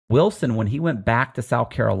Wilson, when he went back to South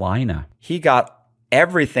Carolina, he got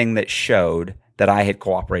everything that showed that I had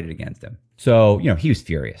cooperated against him. So, he was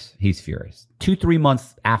furious. He's furious. 2-3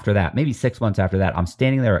 months after that, maybe 6 months after that, I'm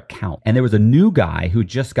standing there at Count. And there was a new guy who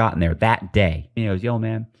just gotten there that day. He goes, yo,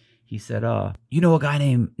 man. He said, you know a guy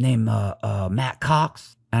named Matt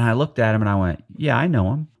Cox? And I looked at him and I went, yeah, I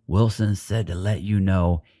know him. Wilson said to let you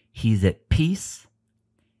know he's at peace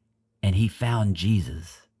and he found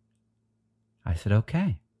Jesus. I said,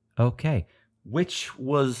 okay. Which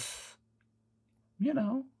was,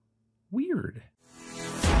 weird.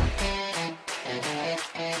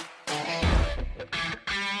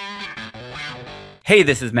 Hey,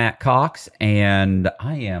 this is Matt Cox, and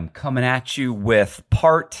I am coming at you with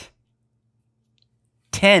part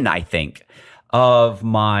 10, I think, of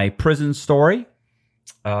my prison story.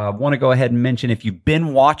 I want to go ahead and mention, if you've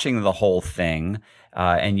been watching the whole thing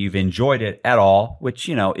and you've enjoyed it at all, which,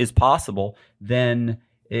 is possible, then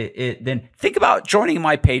then think about joining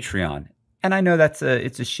my Patreon. And I know it's a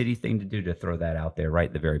shitty thing to do, to throw that out there right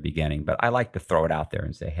at the very beginning, but I like to throw it out there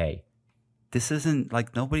and say, hey, this isn't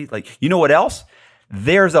like nobody, like, you know what else?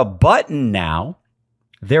 There's a button now.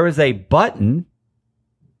 There is a button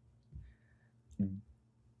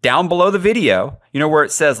down below the video, where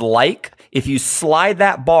it says like. If you slide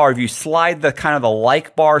that bar, if you slide the kind of the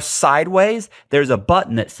like bar sideways, there's a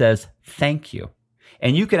button that says thank you.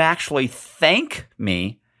 And you can actually thank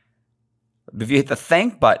me. If you hit the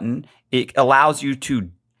thank button, it allows you to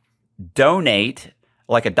donate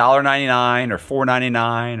like $1.99 or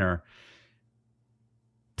 $4.99 or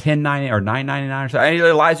 $10.99 or $9.99 or something. It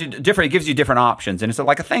allows you different. It gives you different options, and it's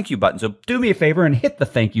like a thank you button. So do me a favor and hit the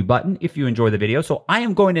thank you button if you enjoy the video. So I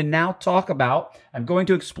am going to now I'm going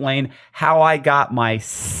to explain how I got my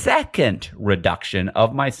second reduction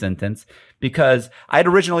of my sentence, because I had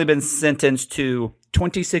originally been sentenced to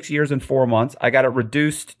 26 years and 4 months. I got it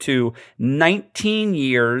reduced to 19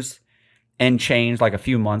 years and change, like a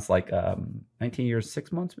few months, like 19 years,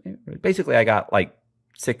 6 months. Basically, I got like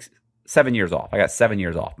 7 years off. I got 7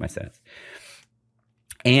 years off my sentence.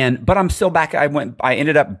 But I'm still back. I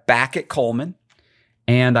ended up back at Coleman,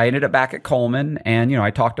 and I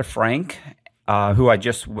talked to Frank, who in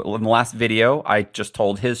the last video, I just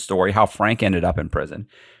told his story, how Frank ended up in prison,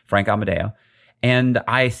 Frank Amadeo. And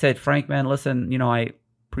I said, Frank, man, listen, I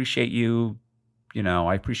appreciate you,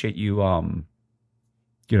 helping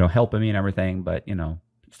me and everything, but,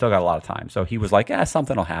 still got a lot of time. So he was like,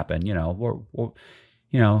 something will happen,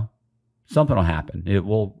 something will happen.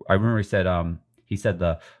 I remember he said, we're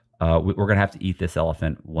going to have to eat this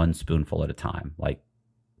elephant one spoonful at a time. Like,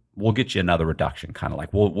 we'll get you another reduction, kind of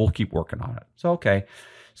like we'll keep working on it. So, okay.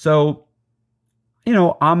 So,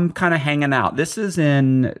 I'm kind of hanging out. This is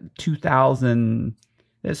in 2000.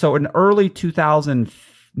 So in early 2000,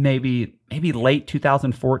 maybe late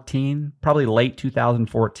 2014, probably late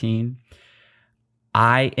 2014,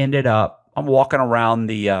 I'm walking around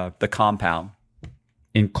the compound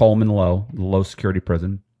in Coleman low security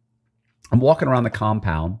prison. I'm walking around the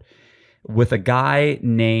compound with a guy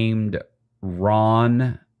named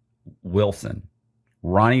Ronnie Wilson.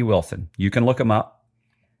 You can look him up.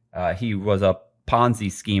 He was a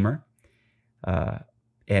Ponzi schemer.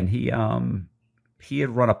 And he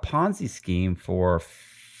had run a Ponzi scheme for,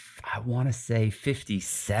 I want to say,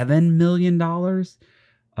 $57 million.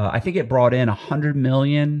 I think it brought in $100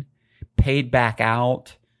 million, paid back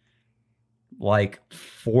out like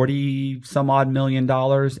 40 some odd $1 million,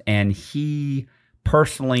 and he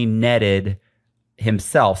personally netted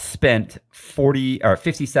himself, spent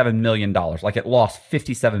 $57 million. Like, it lost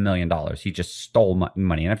 $57 million. He just stole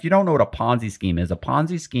money. And if you don't know what a Ponzi scheme is, a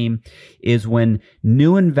Ponzi scheme is when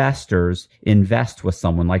new investors invest with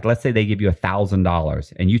someone. Like, let's say they give you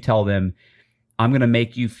 $1,000 and you tell them, I'm going to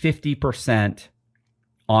make you 50%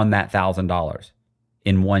 on that $1,000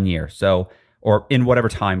 in 1 year. So, or in whatever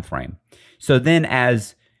time frame. So then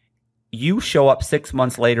as you show up 6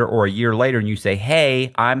 months later or a year later and you say,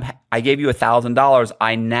 hey, I gave you $1,000.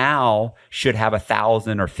 I now should have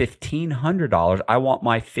 $1,000 or $1,500. I want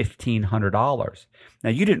my $1,500. Now,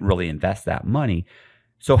 you didn't really invest that money.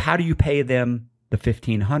 So how do you pay them the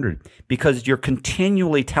 $1,500? Because you're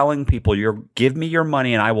continually telling people, give me your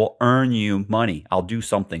money and I will earn you money. I'll do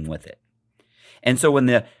something with it. And so when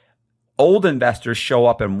the old investors show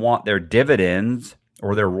up and want their dividends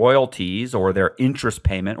or their royalties or their interest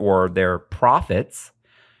payment or their profits,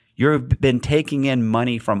 you've been taking in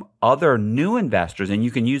money from other new investors, and you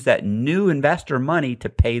can use that new investor money to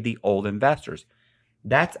pay the old investors.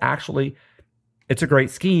 That's actually, it's a great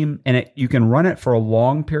scheme, and you can run it for a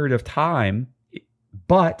long period of time,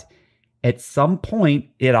 but at some point,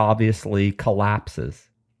 it obviously collapses.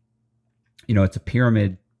 It's a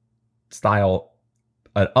pyramid style,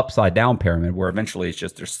 an upside down pyramid where eventually it's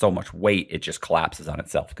just there's so much weight it just collapses on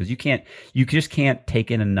itself because you just can't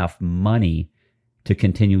take in enough money to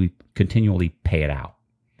continually pay it out.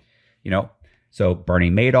 So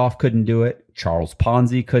Bernie Madoff couldn't do it. Charles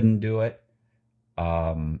Ponzi couldn't do it.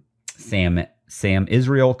 Sam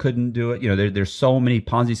Israel couldn't do it. There's so many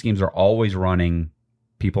Ponzi schemes are always running.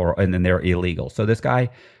 And then they're illegal. So this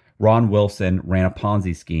guy, Ron Wilson, ran a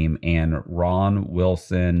Ponzi scheme, and Ron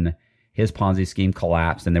Wilson, his Ponzi scheme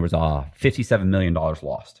collapsed, and there was $57 million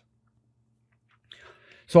lost.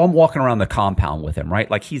 So I'm walking around the compound with him,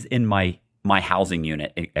 right? Like he's in my housing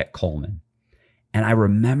unit at Coleman. And I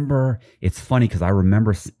remember, it's funny because I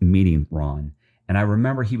remember meeting Ron, and I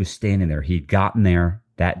remember he was standing there. He'd gotten there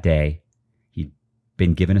that day. He'd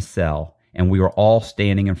been given a cell, and we were all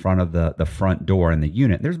standing in front of the front door in the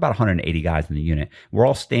unit. There's about 180 guys in the unit. We're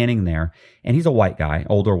all standing there, and he's a white guy,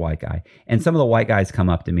 older white guy. And some of the white guys come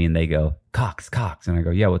up to me, and they go, Cox. And I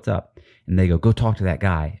go, yeah, what's up? And they go talk to that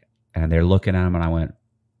guy. And they're looking at him, and I went,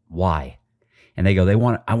 why? And they go, I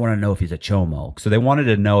want to know if he's a chomo. So they wanted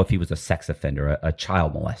to know if he was a sex offender, a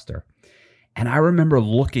child molester. And I remember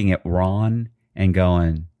looking at Ron and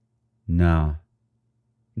going, no,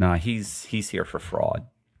 he's here for fraud.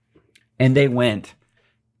 And they went,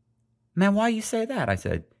 man, why you say that? I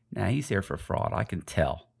said, nah, he's here for fraud. I can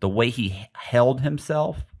tell. The way he held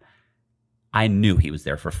himself, I knew he was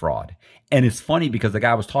there for fraud. And it's funny because the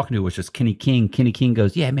guy I was talking to was just Kenny King. Kenny King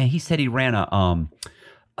goes, yeah, man, he said he ran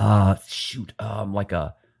like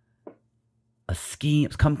a scheme,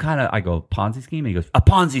 some kind of, I go, Ponzi scheme? And he goes, a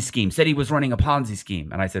Ponzi scheme. Said he was running a Ponzi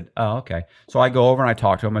scheme. And I said, oh, okay. So I go over and I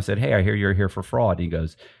talk to him. I said, hey, I hear you're here for fraud. And he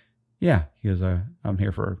goes, yeah. He goes, I'm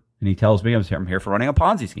here for, and he tells me I'm here for running a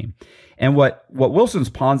Ponzi scheme. And what Wilson's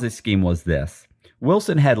Ponzi scheme was this.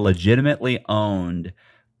 Wilson had legitimately owned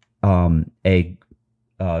it's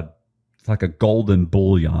like a golden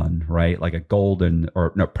bullion, right? Like a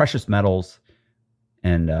precious metals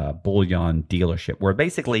and bullion dealership, where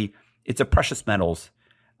basically it's a precious metals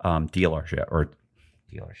dealership,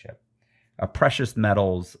 a precious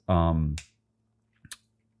metals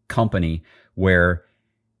company where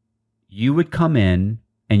you would come in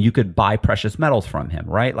and you could buy precious metals from him,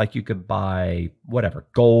 right? Like you could buy whatever,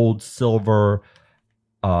 gold, silver,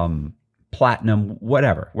 platinum,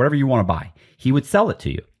 whatever you want to buy. He would sell it to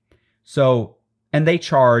you. So, and they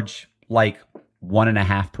charge like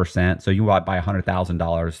 1.5%. So you buy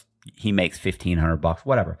 $100,000, he makes $1,500,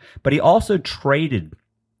 whatever. But he also traded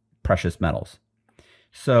precious metals.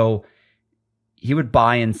 So he would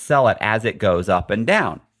buy and sell it as it goes up and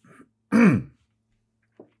down.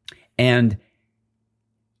 And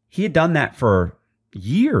he had done that for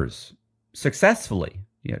years successfully.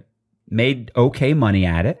 Made okay money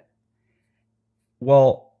at it.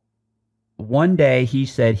 Well, one day he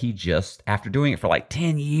said after doing it for like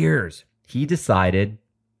 10 years, he decided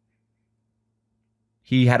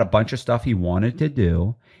he had a bunch of stuff he wanted to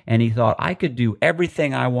do, and he thought, I could do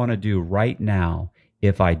everything I want to do right now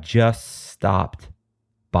if I just stopped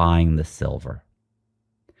buying the silver.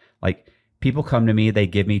 Like, people come to me, they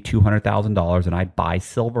give me $200,000, and I buy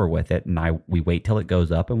silver with it, and we wait till it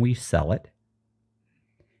goes up, and we sell it.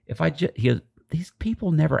 These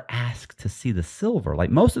people never ask to see the silver. Like,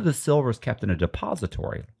 most of the silver is kept in a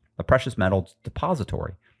depository, a precious metals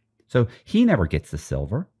depository. So he never gets the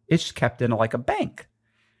silver. It's just kept in like a bank.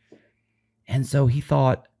 And so he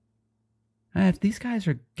thought, if these guys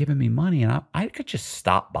are giving me money, and I could just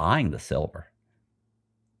stop buying the silver.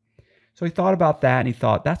 So he thought about that, and he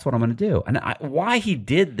thought, that's what I'm going to do. And why he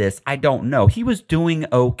did this, I don't know. He was doing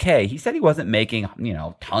okay. He said he wasn't making,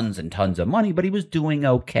 tons and tons of money, but he was doing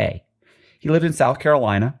okay. He lived in South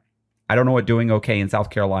Carolina. I don't know what doing okay in South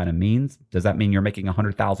Carolina means. Does that mean you're making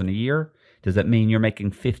 $100,000 a year? Does that mean you're making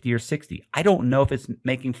 50 or 60? I don't know if it's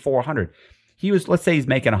making 400. Let's say he's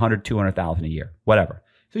making 100, 200,000 a year, whatever.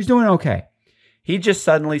 So he's doing okay. He just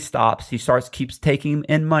suddenly stops. Keeps taking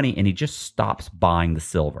in money, and he just stops buying the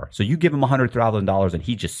silver. So you give him $100,000 and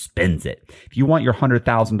he just spends it. If you want your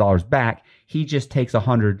 $100,000 back, he just takes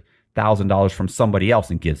 $100,000 from somebody else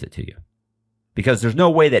and gives it to you. Because there's no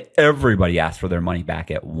way that everybody asks for their money back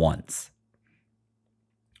at once.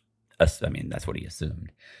 I mean, that's what he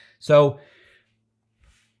assumed. So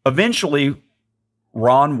eventually,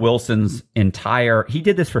 Ron Wilson's he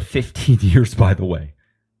did this for 15 years, by the way.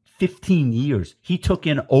 15 years. He took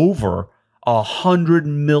in over $100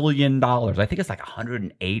 million. I think it's like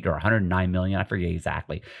 108 or 109 million. I forget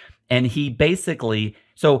exactly. And he basically,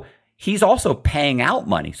 so he's also paying out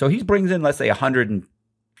money. So he brings in, let's say,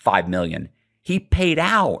 105 million. He paid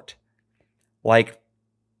out like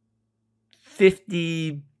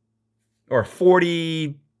 50 or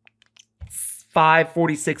 40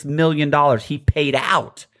 $46 million he paid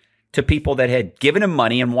out to people that had given him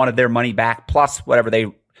money and wanted their money back plus whatever they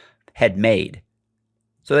had made.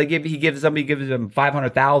 So he gives them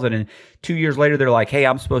 $500,000, and 2 years later they're like, "Hey,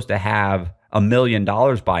 I'm supposed to have $1 million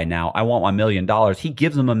by now. I want my $1 million." He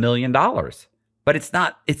gives them $1 million, but it's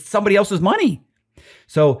somebody else's money.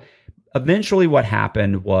 So eventually, what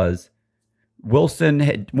happened was Wilson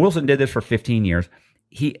did this for 15 years.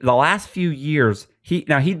 The last few years, he'd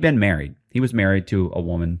been married. He was married to a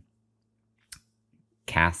woman,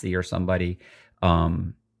 Cassie or somebody.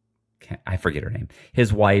 I forget her name.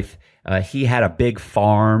 His wife. He had a big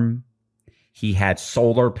farm. He had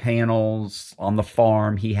solar panels on the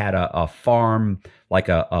farm. He had a farm like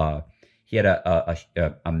he had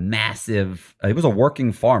a massive. It was a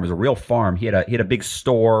working farm. It was a real farm. He had a big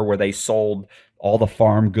store where they sold all the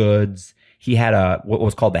farm goods. He had what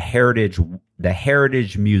was called the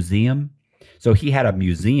Heritage Museum. So he had a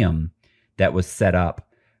museum that was set up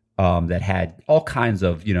that had all kinds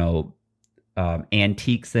of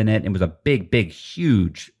antiques in it. It was a big,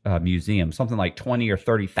 huge museum, something like 20 or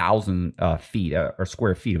 30,000 feet or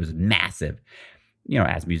square feet. It was massive,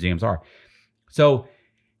 as museums are. So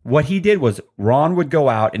what he did was Ron would go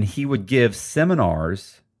out and he would give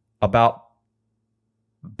seminars about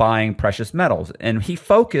buying precious metals, and he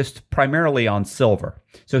focused primarily on silver.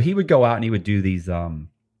 So he would go out and he would do these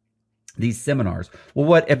seminars.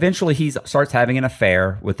 Well, eventually he starts having an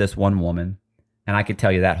affair with this one woman. And I could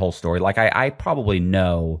tell you that whole story. Like I probably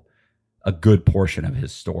know a good portion of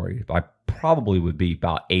his story. I probably would be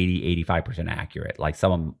about 85% accurate. Like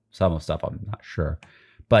some of stuff I'm not sure.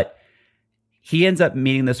 But he ends up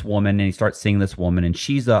meeting this woman and he starts seeing this woman, and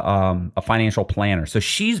she's a financial planner. So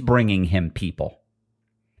she's bringing him people.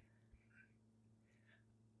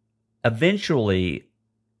 Eventually,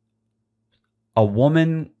 a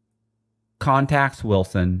woman contacts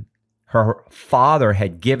Wilson. Her father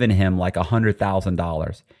had given him like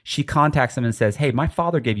 $100,000. She contacts him and says, "Hey, my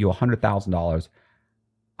father gave you $100,000.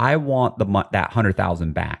 I want that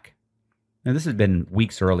 $100,000 back." Now, this had been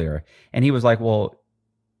weeks earlier, and he was like, "Well,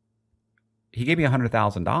 he gave me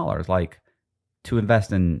 $100,000 like to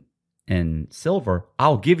invest in silver.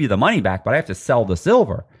 I'll give you the money back, but I have to sell the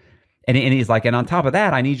silver." And he's like, "And on top of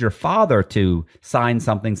that, I need your father to sign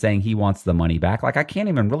something saying he wants the money back. Like I can't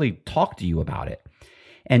even really talk to you about it."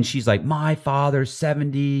 And she's like, "My father's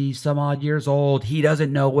 70 some odd years old. He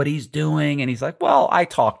doesn't know what he's doing." And he's like, "Well, I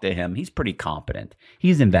talked to him. He's pretty competent.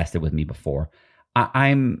 He's invested with me before.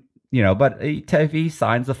 I'm, but if he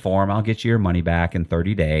signs the form, I'll get you your money back in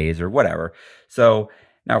 30 days or whatever." So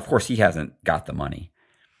now, of course, he hasn't got the money,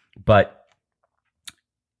 but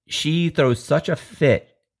she throws such a fit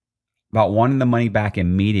about wanting the money back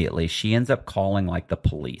immediately. She ends up calling like the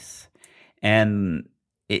police, and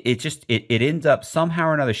it ends up somehow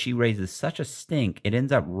or another. She raises such a stink. It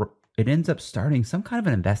ends up starting some kind of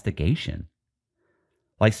an investigation,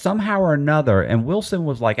 like somehow or another. And Wilson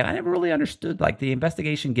was like, and I never really understood. Like the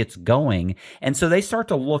investigation gets going, and so they start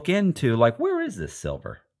to look into like, where is this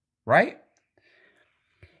silver, right?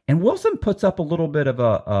 And Wilson puts up a little bit of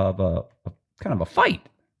a kind of a fight.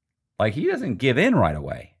 Like he doesn't give in right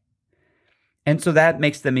away, and so that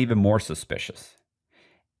makes them even more suspicious.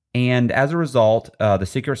 And as a result, the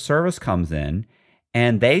Secret Service comes in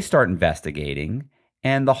and they start investigating,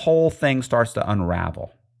 and the whole thing starts to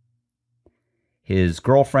unravel. His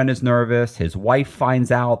girlfriend is nervous. His wife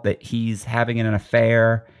finds out that he's having an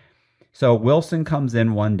affair. So Wilson comes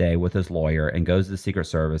in one day with his lawyer and goes to the Secret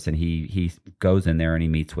Service, and he goes in there and he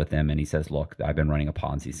meets with them and he says, "Look, I've been running a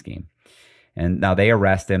Ponzi scheme." And now they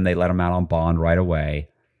arrest him. They let him out on bond right away.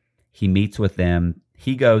 He meets with them.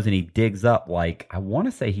 He goes and he digs up I want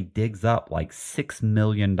to say he digs up like $6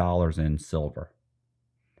 million in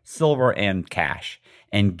silver and cash,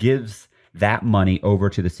 and gives that money over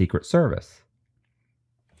to the Secret Service.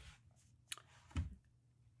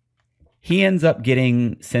 He ends up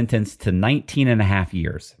getting sentenced to 19 and a half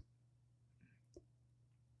years.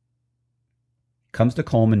 Comes to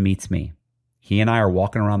Coleman, meets me. He and I are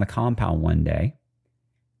walking around the compound one day.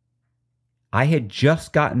 I had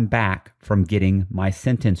just gotten back from getting my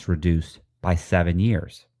sentence reduced by 7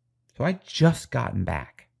 years. So I'd just gotten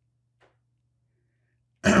back.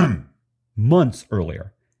 Months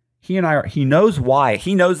earlier. He knows why.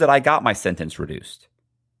 He knows that I got my sentence reduced.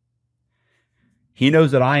 He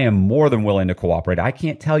knows that I am more than willing to cooperate. I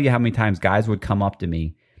can't tell you how many times guys would come up to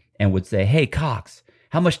me and would say, "Hey, Cox,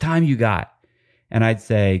 how much time you got?" And I'd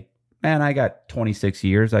say, "Man, I got 26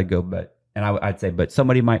 years." I'd go, I'd say, "But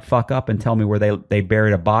somebody might fuck up and tell me where they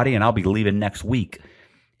buried a body, and I'll be leaving next week."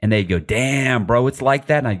 And they'd go, "Damn, bro, it's like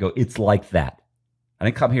that." And I'd go, "It's like that. I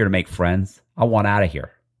didn't come here to make friends. I want out of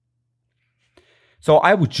here." So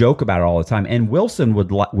I would joke about it all the time. And Wilson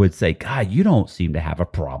would say, God, you don't seem to have a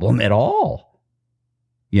problem at all.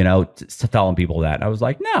 To telling people that. And I was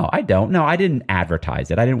like, no, I don't. No, I didn't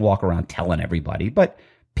advertise it. I didn't walk around telling everybody, but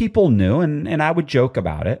people knew, and I would joke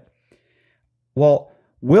about it. Well,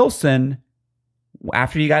 Wilson,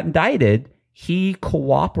 after he got indicted, he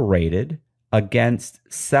cooperated against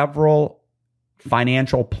several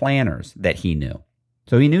financial planners that he knew.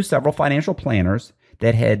 So he knew several financial planners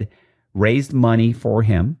that had raised money for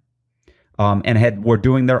him and were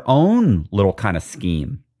doing their own little kind of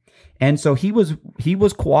scheme. And so he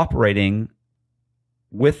was cooperating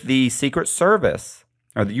with the Secret Service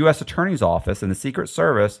or the U.S. Attorney's Office and the Secret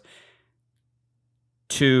Service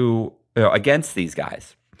to against these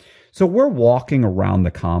guys. So we're walking around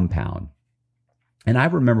the compound, and I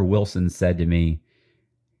remember Wilson said to me,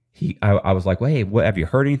 I was like, well, hey, have you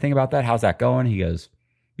heard anything about that? How's that going? He goes,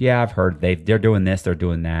 yeah, I've heard they're doing this, they're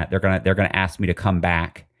doing that. They're gonna ask me to come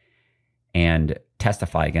back and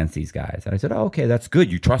testify against these guys. And I said, oh, okay, that's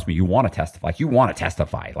good. You trust me. You want to testify. You want to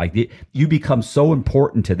testify. Like you become so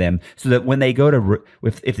important to them so that when they go to,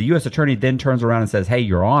 if the U.S. attorney then turns around and says, hey,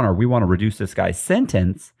 Your Honor, we want to reduce this guy's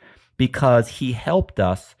sentence because he helped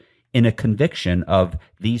us in a conviction of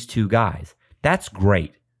these two guys. That's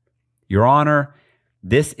great. Your Honor,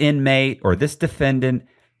 this inmate or this defendant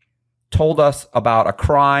told us about a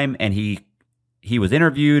crime and he was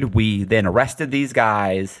interviewed. We then arrested these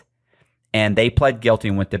guys and they pled guilty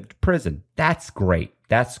and went to prison. That's great.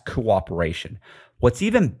 That's cooperation. What's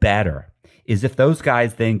even better is if those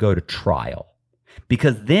guys then go to trial,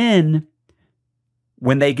 because then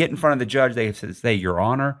when they get in front of the judge, they say, Your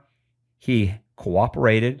Honor, he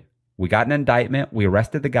cooperated. We got an indictment. We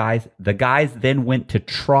arrested the guys. The guys then went to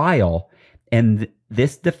trial, and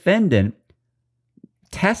this defendant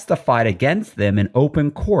testified against them in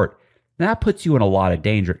open court. That puts you in a lot of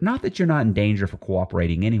danger. Not that you're not in danger for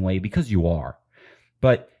cooperating anyway, because you are.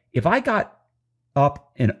 But if I got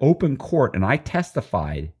up in open court and I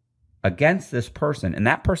testified against this person and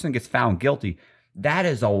that person gets found guilty, that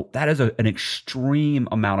is an extreme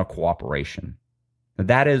amount of cooperation.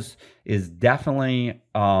 That is definitely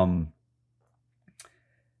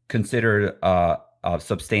considered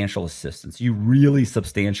substantial assistance. You really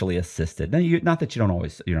substantially assisted. Now, not that you're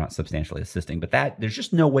not substantially assisting, but that there's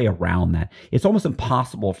just no way around that. It's almost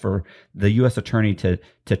impossible for the U.S. attorney to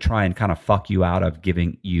try and kind of fuck you out of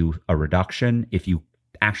giving you a reduction if you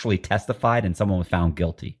actually testified and someone was found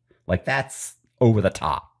guilty. Like, that's over the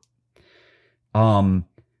top.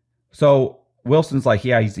 So Wilson's like,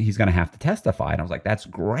 yeah, he's going to have to testify. And I was like, that's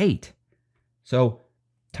great. So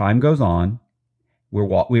time goes on.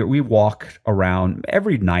 We walk around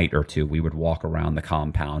every night or two. We would walk around the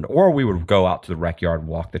compound, or we would go out to the rec yard and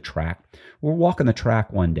walk the track. We're walking the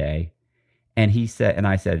track one day, and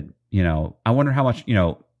I said, I wonder how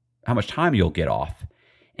much time you'll get off.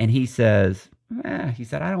 And he says, I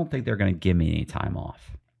don't think they're going to give me any time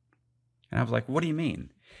off. And I was like, what do you mean?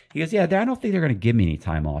 He goes, yeah, I don't think they're going to give me any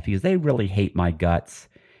time off. He goes, they really hate my guts.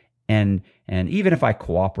 And even if I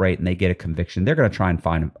cooperate and they get a conviction, they're going to try and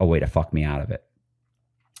find a way to fuck me out of it.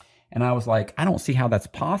 And I was like, I don't see how that's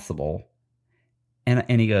possible. And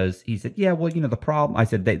he said, yeah, well, the problem, I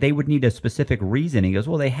said, they would need a specific reason. He goes,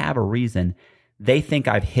 well, they have a reason. They think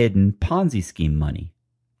I've hidden Ponzi scheme money.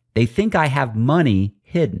 They think I have money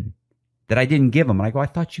hidden that I didn't give them. And I go, I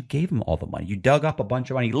thought you gave them all the money. You dug up a bunch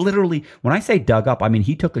of money. Literally, when I say dug up, I mean,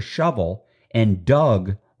 he took a shovel and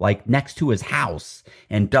dug like next to his house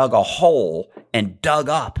and dug a hole and dug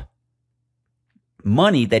up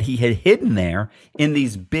money that he had hidden there in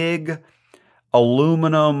these big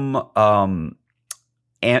aluminum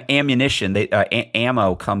ammunition.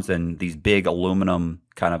 Ammo comes in these big aluminum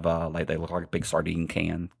kind of like they look like a big sardine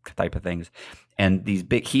can type of things. And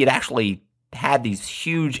he had actually had these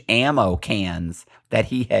huge ammo cans that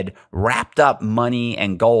he had wrapped up money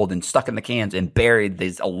and gold and stuck in the cans and buried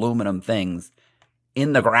these aluminum things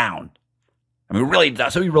in the ground. I mean, he really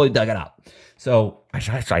dug it up. So I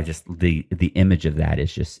just the image of that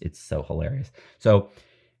is just, it's so hilarious. So,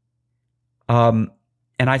 and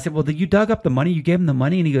I said, well, you dug up the money, you gave him the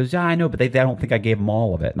money, and he goes, yeah, I know, but they don't think I gave him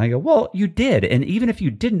all of it. And I go, well, you did, and even if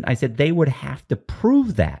you didn't, I said they would have to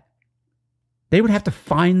prove that. They would have to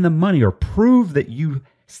find the money or prove that you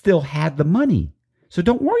still had the money. So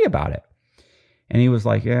don't worry about it. And he was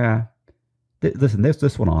like, yeah, listen,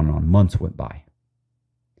 this went on and on. Months went by.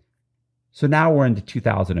 So now we're into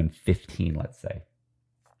 2015, let's say.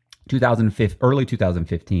 Early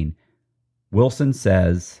 2015. Wilson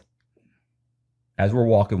says, as we're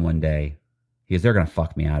walking one day, he goes, they're going to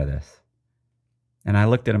fuck me out of this. And I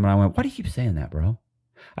looked at him and I went, why do you keep saying that, bro?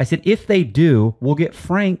 I said, if they do, we'll get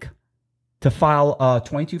Frank to file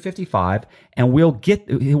 2255, and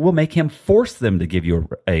we'll make him force them to give you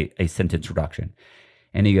a sentence reduction.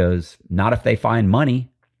 And he goes, not if they find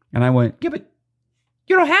money. And I went, yeah, but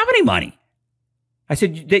you don't have any money. I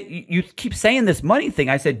said, you keep saying this money thing.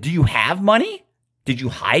 I said, do you have money? Did you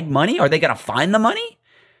hide money? Are they going to find the money?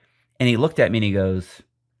 And he looked at me and he goes,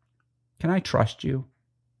 can I trust you?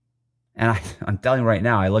 And I'm telling you right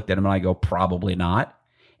now, I looked at him and I go, probably not.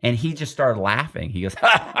 And he just started laughing. He goes,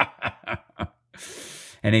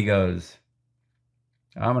 and he goes,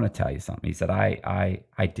 I'm going to tell you something. He said, I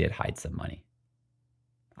did hide some money.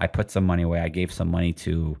 I put some money away. I gave some money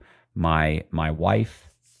to my wife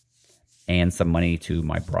and some money to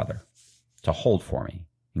my brother to hold for me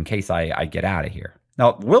in case I get out of here.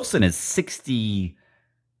 Now, Wilson is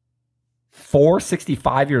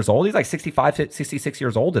 65 years old. He's like 65, 66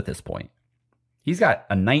 years old at this point. He's got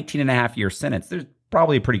a 19-and-a-half-year sentence. There's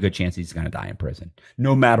probably a pretty good chance he's going to die in prison.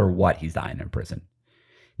 No matter what, he's dying in prison.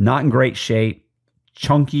 Not in great shape,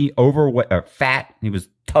 chunky, overweight, fat. He was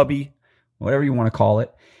tubby, whatever you want to call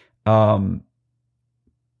it. And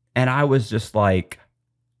I was just like,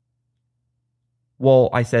 well,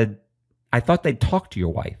 I said, I thought they'd talk to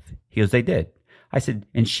your wife. He goes, they did. I said,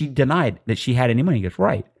 and she denied that she had any money. He goes,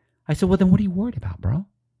 right. I said, well, then what are you worried about, bro?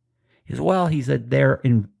 He said, well, he said,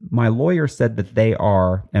 my lawyer said that they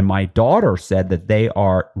are, and my daughter said that they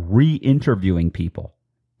are re-interviewing people.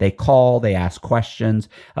 They call, they ask questions.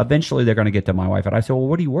 Eventually, they're going to get to my wife. And I said, well,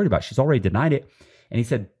 what are you worried about? She's already denied it. And he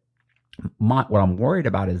said, what I'm worried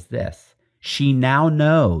about is this. She now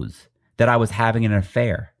knows that I was having an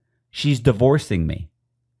affair. She's divorcing me.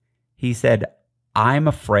 He said, I'm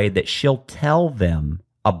afraid that she'll tell them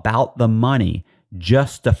about the money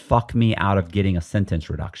just to fuck me out of getting a sentence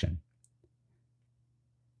reduction.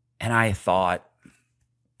 And I thought,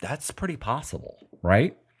 that's pretty possible,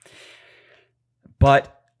 right?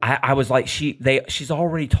 But I was like, she's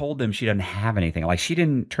already told them she doesn't have anything. Like, she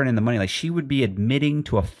didn't turn in the money. Like, she would be admitting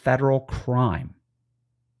to a federal crime.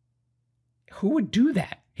 Who would do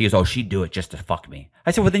that? He goes, oh, she'd do it just to fuck me.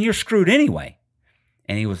 I said, well, then you're screwed anyway.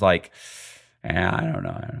 And he was like, I don't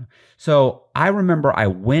know. So I remember I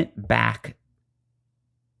went back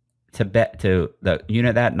to the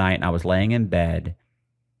unit that night, and I was laying in bed,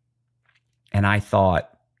 and I thought,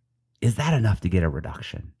 is that enough to get a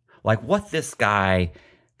reduction? Like, what this guy,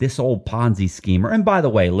 this old Ponzi schemer, and by the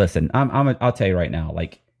way, listen, I'll tell you right now,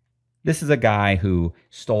 like, this is a guy who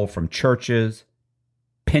stole from churches,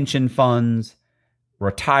 pension funds,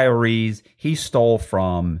 retirees. He stole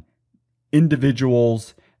from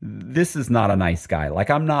individuals. This is not a nice guy. Like,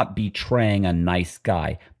 I'm not betraying a nice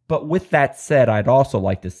guy. But with that said, I'd also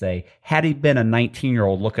like to say, had he been a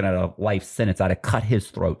 19-year-old looking at a life sentence, I'd have cut his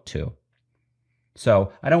throat too.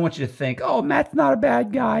 So I don't want you to think, oh, Matt's not a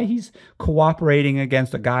bad guy. He's cooperating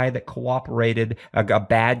against a guy that cooperated, a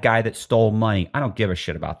bad guy that stole money. I don't give a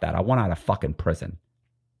shit about that. I want out of fucking prison.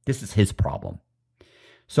 This is his problem.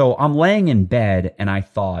 So I'm laying in bed and I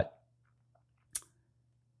thought,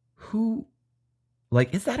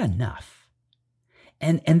 is that enough?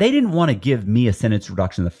 And they didn't want to give me a sentence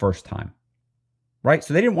reduction the first time, right?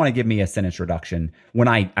 So they didn't want to give me a sentence reduction when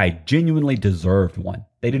I genuinely deserved one.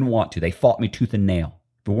 They didn't want to. They fought me tooth and nail.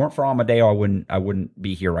 If it weren't for Amadeo, I wouldn't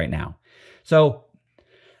be here right now. So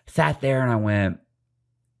I sat there and I went,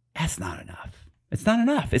 that's not enough. It's not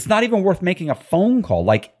enough. It's not even worth making a phone call.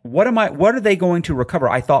 Like, what are they going to recover?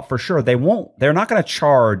 I thought for sure they're not going to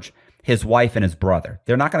charge his wife and his brother.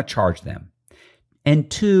 They're not going to charge them.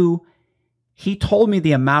 And two, he told me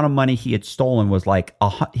the amount of money he had stolen was like,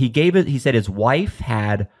 he said his wife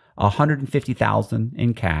had $150,000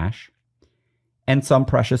 in cash and some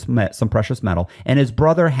precious metal, and his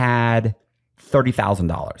brother had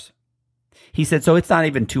 $30,000. He said, so it's not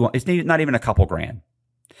even a couple grand.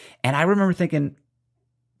 And I remember thinking,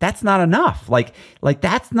 that's not enough. Like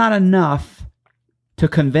that's not enough to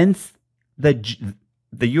convince the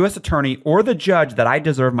U.S. attorney or the judge that I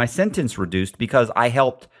deserve my sentence reduced because I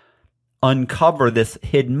helped uncover this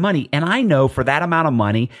hidden money. And I know for that amount of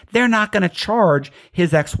money, they're not going to charge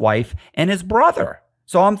his ex-wife and his brother.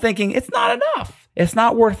 So I'm thinking, it's not enough. It's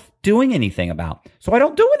not worth doing anything about. So I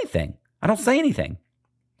don't do anything. I don't say anything.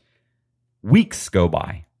 Weeks go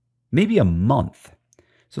by, maybe a month.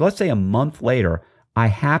 So let's say a month later, I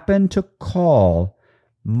happen to call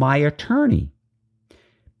my attorney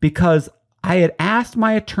because I had asked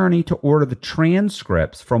my attorney to order the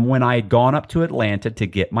transcripts from when I had gone up to Atlanta to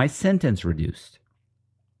get my sentence reduced.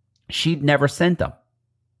 She'd never sent them.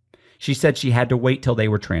 She said she had to wait till they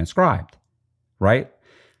were transcribed, right?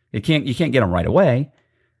 You can't get them right away.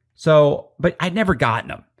 So, but I'd never gotten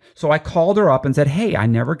them. So I called her up and said, hey, I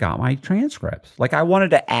never got my transcripts. Like, I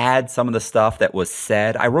wanted to add some of the stuff that was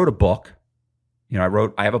said. I wrote a book.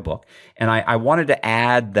 I have a book, and I wanted to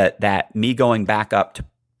add that me going back up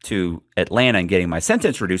to Atlanta and getting my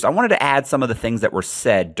sentence reduced. I wanted to add some of the things that were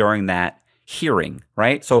said during that hearing,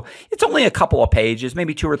 right? So it's only a couple of pages,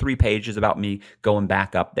 maybe 2 or 3 pages about me going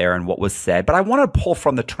back up there and what was said, but I want to pull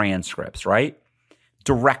from the transcripts, right?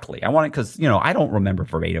 Directly. I want it because, I don't remember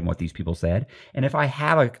verbatim what these people said. And if I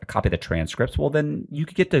have a copy of the transcripts, well, then you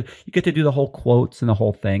get to do the whole quotes and the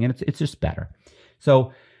whole thing, and it's just better.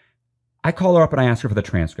 So I call her up and I ask her for the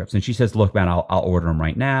transcripts, and she says, look, man, I'll order them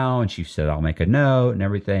right now. And she said, I'll make a note and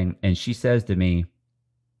everything. And she says to me,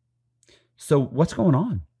 so what's going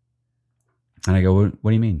on? And I go,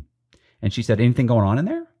 what do you mean? And she said, anything going on in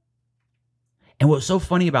there? And what was so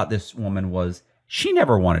funny about this woman was she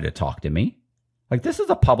never wanted to talk to me. Like, this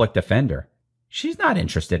is a public defender. She's not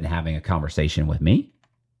interested in having a conversation with me.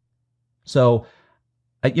 So,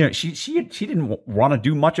 she didn't want to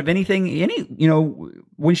do much of anything,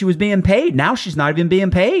 when she was being paid. Now she's not even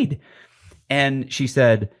being paid. And she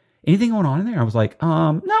said, anything going on in there? I was like,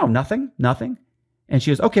 no, nothing. And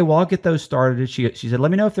she goes, okay, well, I'll get those started. She said,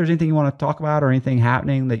 let me know if there's anything you want to talk about or anything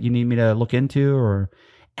happening that you need me to look into.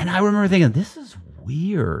 And I remember thinking, this is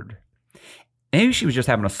weird. Maybe she was just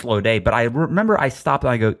having a slow day, but I remember I stopped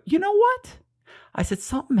and I go, you know what? I said,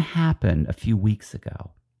 something happened a few weeks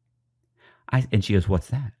ago. And she goes, what's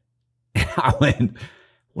that? And I went,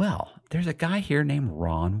 well, there's a guy here named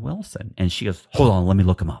Ron Wilson. And she goes, hold on, let me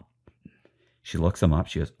look him up. She looks him up.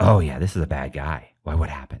 She goes, oh yeah, this is a bad guy. Why, what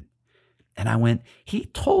happened? And I went, he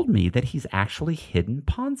told me that he's actually hidden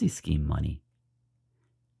Ponzi scheme money.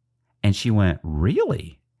 And she went,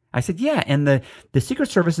 really? I said, yeah. And the Secret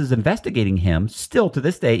Service is investigating him still to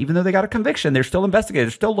this day, even though they got a conviction. They're still investigating.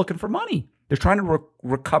 They're still looking for money. They're trying to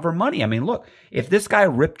recover money. I mean, look, if this guy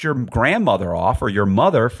ripped your grandmother off or your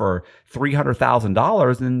mother for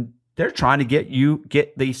 $300,000, then they're trying to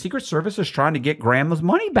get the Secret Service is trying to get grandma's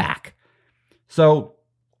money back. So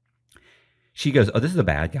she goes, oh, this is a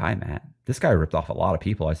bad guy, Matt. This guy ripped off a lot of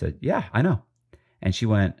people. I said, yeah, I know. And she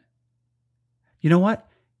went, you know what?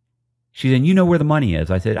 She said, you know where the money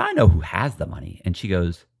is? I said, I know who has the money. And she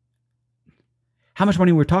goes, how much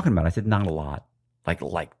money were we talking about? I said, not a lot.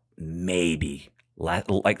 Like maybe,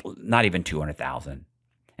 like not even 200,000.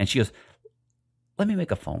 And she goes, let me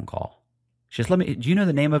make a phone call. She goes, do you know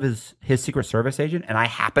the name of his Secret Service agent? And I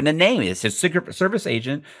happen to name it. His Secret Service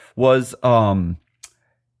agent was,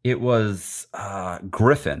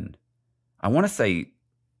 Griffin. I want to say,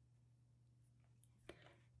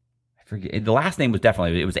 forget, the last name was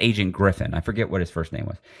it was Agent Griffin. I forget what his first name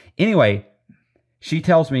was. Anyway, she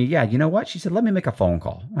tells me, yeah, you know what? She said, let me make a phone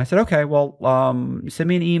call. I said, okay, well, send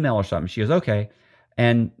me an email or something. She goes, okay.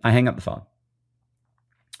 And I hang up the phone.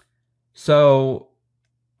 So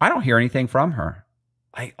I don't hear anything from her.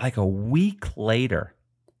 Like a week later,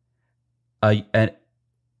 a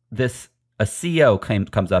CO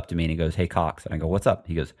comes up to me and he goes, hey, Cox. And I go, what's up?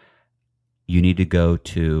 He goes, you need to go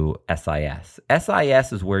to SIS.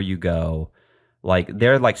 SIS is where you go. Like,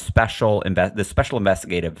 they're like special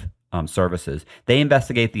investigative services. They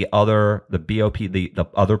investigate the BOP, the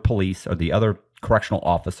other police or the other correctional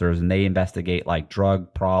officers, and they investigate like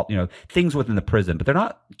things within the prison. But they're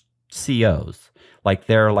not COs. Like,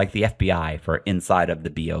 they're like the FBI for inside of the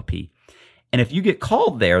BOP. And if you get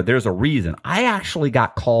called there, there's a reason. I actually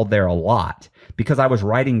got called there a lot because I was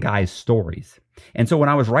writing guys' stories. And so when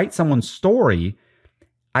I was writing someone's story,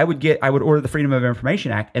 I would order the Freedom of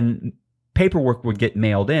Information Act and paperwork would get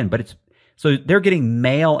mailed in. So they're getting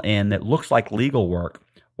mail in that looks like legal work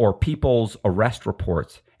or people's arrest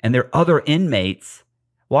reports. And they're other inmates.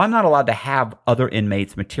 Well, I'm not allowed to have other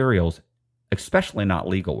inmates' materials, especially not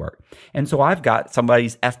legal work. And so I've got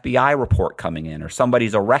somebody's FBI report coming in or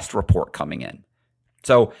somebody's arrest report coming in.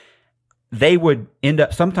 So they would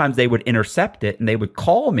sometimes they would intercept it and they would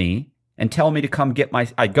call me and tell me to come get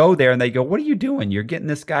I go there and they go, what are you doing? You're getting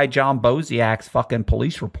this guy John Boziak's fucking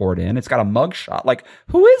police report in. It's got a mugshot. Like,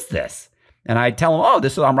 who is this? And I'd tell them,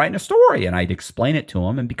 oh, I'm writing a story. And I'd explain it to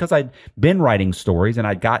them. And because I'd been writing stories and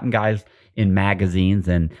I'd gotten guys in magazines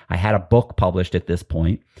and I had a book published at this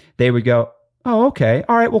point, they would go, oh, okay.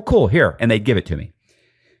 All right, well, cool. Here. And they'd give it to me.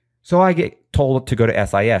 So I get told to go to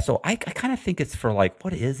SIS. So I kind of think it's for like,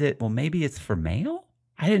 what is it? Well, maybe it's for mail?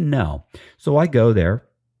 I didn't know. So I go there.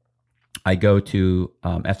 I go to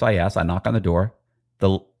SIS. I knock on the door.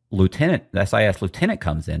 The SIS lieutenant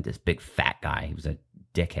comes in, this big fat guy. He was a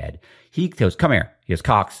dickhead. He goes, come here. He goes,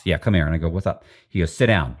 Cox, yeah, come here. And I go, what's up? He goes, sit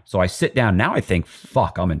down. So I sit down. Now I think,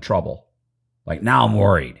 fuck, I'm in trouble. Like, now I'm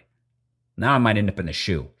worried. Now I might end up in the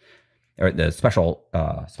shoe. or the special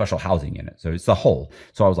housing unit. So it's the whole.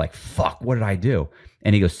 So I was like, fuck, what did I do?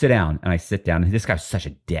 And he goes, sit down. And I sit down. And this guy's such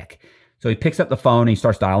a dick. So he picks up the phone and he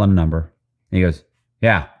starts dialing a number. And he goes,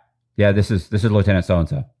 yeah, this is Lieutenant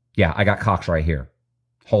so-and-so. Yeah, I got Cox right here.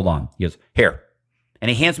 Hold on. He goes, here. And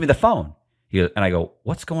he hands me the phone. He goes, and I go,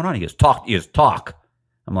 what's going on? He goes, talk. He goes, talk.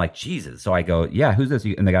 I'm like, Jesus. So I go, yeah, who's this?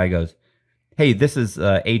 And the guy goes, hey, this is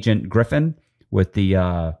Agent Griffin with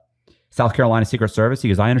the South Carolina Secret Service. He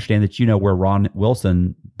goes, I understand that you know where Ron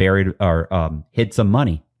Wilson buried or hid some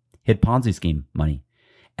money, hid Ponzi scheme money.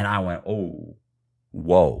 And I went, oh,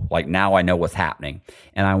 whoa, like now I know what's happening.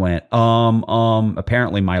 And I went,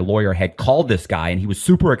 apparently my lawyer had called this guy and he was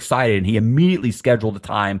super excited and he immediately scheduled a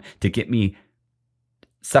time to get me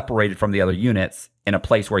separated from the other units in a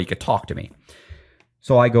place where he could talk to me.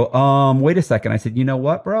 So I go, wait a second. I said, you know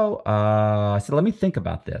what, bro? I said, let me think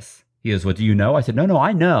about this. He goes, well, do you know? I said, no,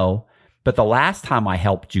 I know. But the last time I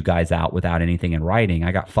helped you guys out without anything in writing,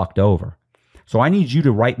 I got fucked over. So I need you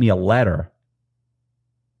to write me a letter.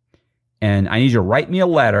 And I need you to write me a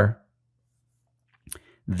letter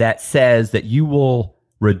that says that you will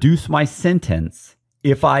reduce my sentence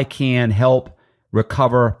if I can help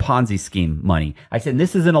recover Ponzi scheme money. I said,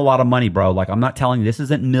 this isn't a lot of money, bro. Like, I'm not telling you, this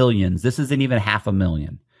isn't millions. This isn't even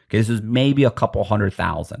 $500,000. Okay, this is maybe a couple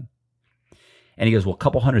 $100,000. And he goes, well, a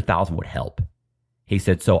couple $100,000 would help. He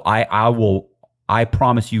said, so I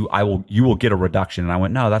promise you, you will get a reduction. And I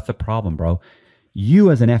went, no, that's the problem, bro.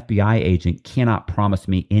 You as an FBI agent cannot promise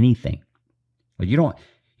me anything. Like, you don't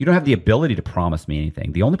have the ability to promise me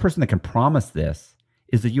anything. The only person that can promise this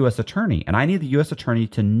is the U.S. attorney. And I need the U.S. attorney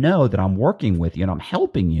to know that I'm working with you and I'm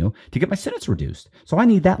helping you to get my sentence reduced. So I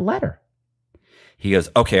need that letter. He goes,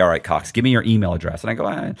 okay, all right, Cox, give me your email address. And I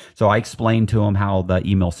go, So I explained to him how the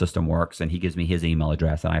email system works, and he gives me his email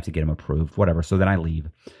address, and I have to get him approved, whatever. So then I leave.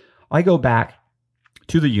 I go back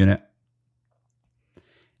to the unit,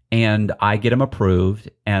 and I get him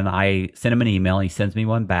approved, and I send him an email, and he sends me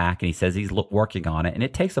one back, and he says he's working on it, and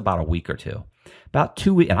it takes about a week or two. About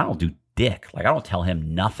 2 weeks, and I don't do dick. Like, I don't tell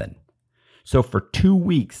him nothing. So for 2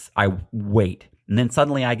 weeks, I wait, and then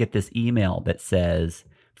suddenly I get this email that says,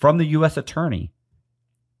 from the U.S. attorney,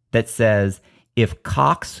 that says if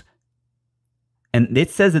Cox, and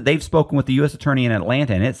it says that they've spoken with the U.S. attorney in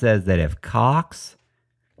Atlanta, and it says that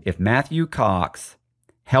if Matthew Cox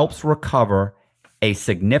helps recover a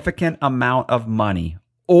significant amount of money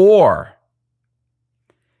or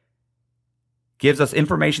gives us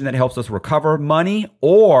information that helps us recover money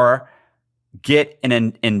or get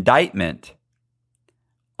an indictment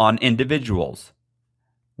on individuals,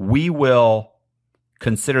 we will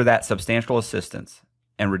consider that substantial assistance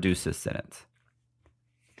and reduce his sentence.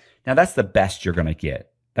 Now, that's the best you're going to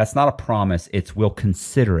get. That's not a promise. It's we'll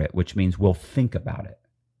consider it, which means we'll think about it.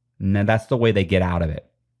 And then that's the way they get out of it.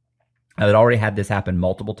 I had already had this happen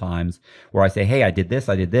multiple times where I say, hey, I did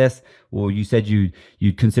this. Well, you said you'd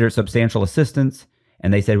consider it substantial assistance.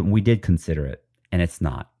 And they said, we did consider it. And it's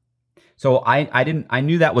not. So I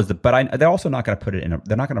knew that was they're also not going to put it in,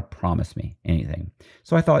 they're not going to promise me anything.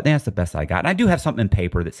 So I thought, that's the best I got. And I do have something in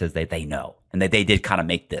paper that says they know, and that they did kind of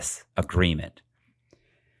make this agreement.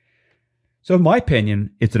 So in my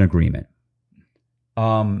opinion, it's an agreement.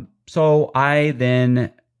 So I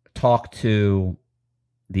then talked to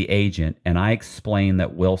the agent, and I explained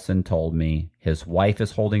that Wilson told me his wife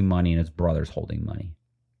is holding money and his brother's holding money.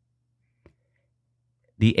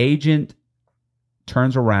 The agent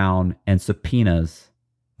turns around and subpoenas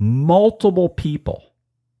multiple people.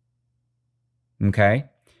 Okay?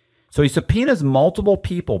 So he subpoenas multiple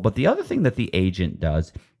people, but the other thing that the agent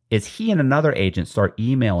does is he and another agent start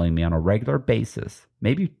emailing me on a regular basis,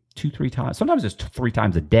 maybe 2-3 times. Sometimes it's 3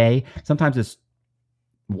 times a day. Sometimes it's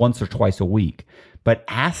once or twice a week, but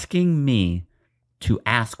asking me to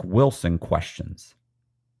ask Wilson questions.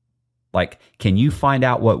 Like, can you find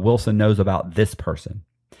out what Wilson knows about this person?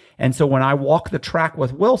 And so when I walk the track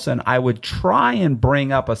with Wilson, I would try and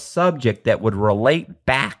bring up a subject that would relate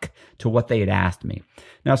back to what they had asked me.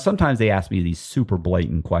 Now, sometimes they ask me these super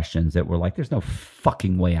blatant questions that were like, there's no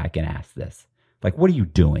fucking way I can ask this. Like, what are you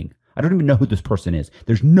doing? I don't even know who this person is.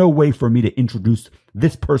 There's no way for me to introduce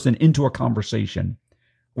this person into a conversation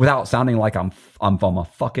without sounding like I'm a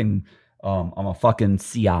fucking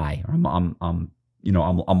CI. I'm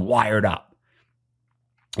wired up.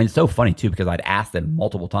 And it's so funny too, because I'd asked them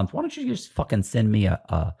multiple times, why don't you just fucking send me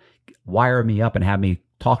wire me up and have me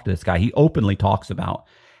talk to this guy? He openly talks about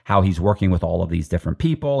how he's working with all of these different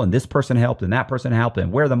people, and this person helped and that person helped,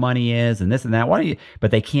 and where the money is and this and that.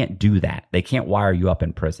 But they can't do that. They can't wire you up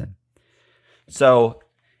in prison. So,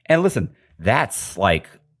 and listen, that's like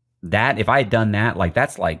that. If I had done that, like,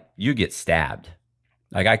 that's like you get stabbed.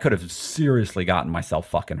 Like I could have seriously gotten myself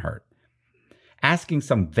fucking hurt. Asking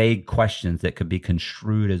some vague questions that could be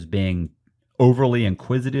construed as being overly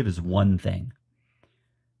inquisitive is one thing.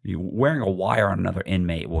 Wearing a wire on another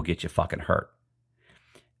inmate will get you fucking hurt.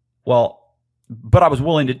 Well, but I was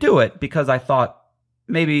willing to do it because I thought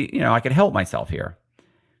maybe, I could help myself here.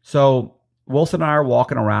 So Wilson and I are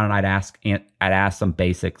walking around, and I'd ask them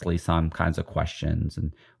basically some kinds of questions,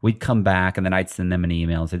 and we'd come back, and then I'd send them an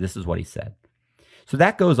email and say, this is what he said. So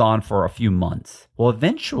that goes on for a few months. Well,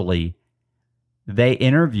 eventually they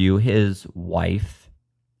interview his wife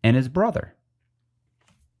and his brother.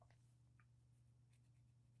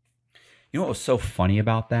 You know what was so funny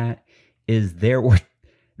about that is there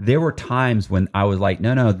were times when I was like,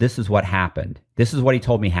 no, this is what happened. This is what he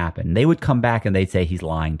told me happened. They would come back and they'd say, he's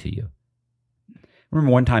lying to you. I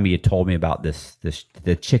remember one time he had told me about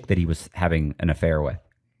the chick that he was having an affair with.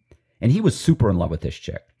 And he was super in love with this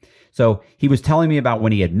chick. So he was telling me about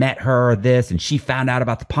when he had met her, this, and she found out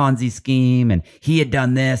about the Ponzi scheme, and he had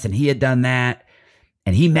done this, and he had done that,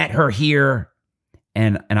 and he met her here.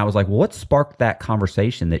 And I was like, well, what sparked that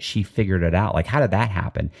conversation that she figured it out? Like, how did that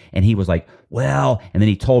happen? And he was like, well, and then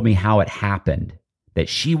he told me how it happened, that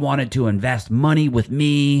she wanted to invest money with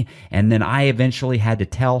me. And then I eventually had to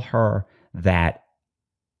tell her that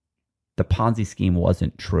the Ponzi scheme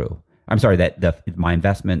wasn't true. I'm sorry, that my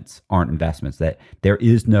investments aren't investments, that there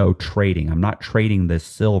is no trading. I'm not trading the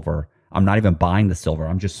silver. I'm not even buying the silver.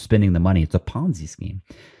 I'm just spending the money. It's a Ponzi scheme.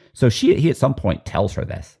 So he at some point tells her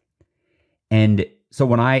this. And so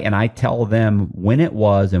when I tell them when it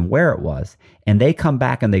was and where it was, and they come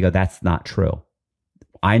back and they go, that's not true.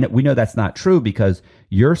 We know that's not true because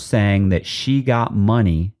you're saying that she got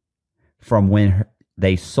money from when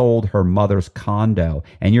they sold her mother's condo.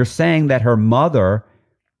 And you're saying that her mother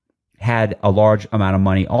had a large amount of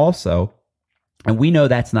money also. And we know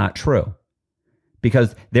that's not true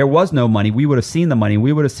because there was no money. We would have seen the money.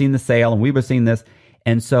 We would have seen the sale and we would have seen this.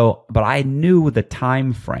 And so, but I knew the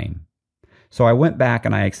time frame. So I went back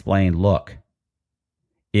and I explained, look,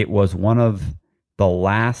 it was one of the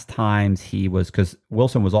last times he was, because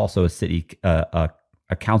Wilson was also a city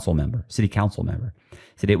council member.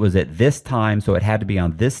 Said it was at this time, so it had to be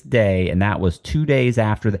on this day, and that was 2 days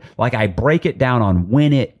after. Like I break it down on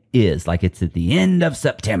when it is, like it's at the end of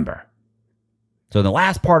September. So in the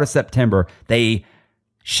last part of September,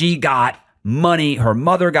 she got money. Her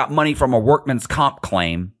mother got money from a workman's comp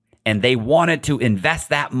claim, and they wanted to invest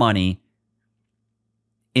that money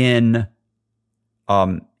in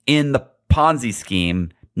the Ponzi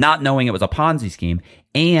scheme, not knowing it was a Ponzi scheme.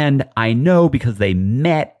 And I know because they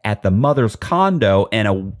met at the mother's condo,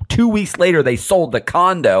 and 2 weeks later they sold the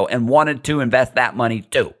condo and wanted to invest that money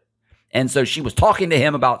too. And so she was talking to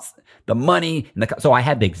him about the money. So I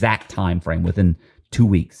had the exact time frame within 2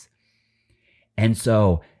 weeks. And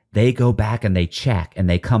so they go back and they check, and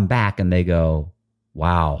they come back and they go,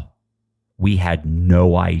 wow, we had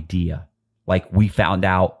no idea. Like we found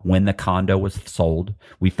out when the condo was sold.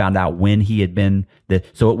 We found out when he had been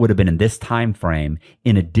so it would have been in this time frame.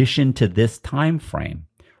 In addition to this time frame,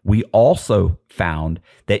 we also found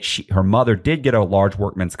that her mother did get a large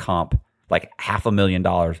workman's comp, like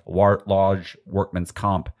 $500,000, large workman's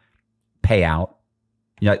comp payout.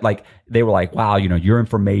 Like they were like, wow, your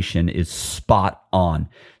information is spot on.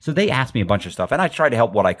 So they asked me a bunch of stuff, and I tried to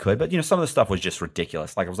help what I could, but some of the stuff was just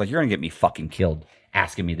ridiculous. Like I was like, you're gonna get me fucking killed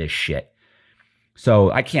asking me this shit.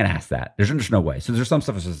 So I can't ask that. There's just no way. So there's some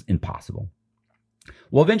stuff that's just impossible.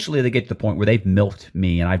 Well, eventually they get to the point where they've milked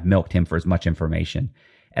me, and I've milked him for as much information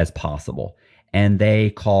as possible. And they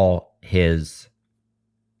call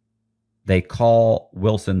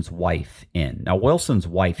Wilson's wife in. Now, Wilson's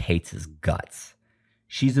wife hates his guts.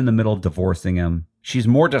 She's in the middle of divorcing him. She's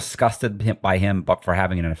more disgusted by him but for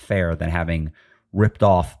having an affair than having ripped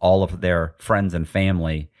off all of their friends and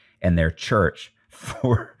family and their church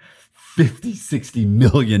for $50-60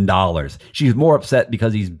 million. She's more upset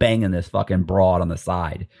because he's banging this fucking broad on the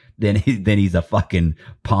side than he's a fucking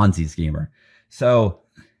Ponzi schemer. So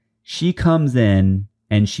she comes in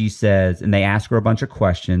and she says, and they ask her a bunch of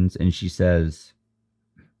questions, and she says,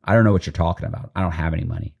 I don't know what you're talking about. I don't have any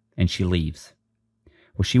money. And she leaves.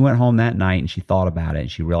 Well, she went home that night and she thought about it,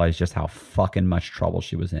 and she realized just how fucking much trouble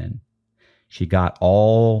she was in. She got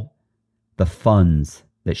all the funds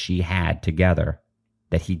that she had together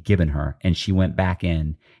that he'd given her, and she went back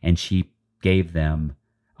in and she gave them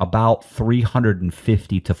about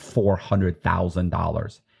 $350,000 to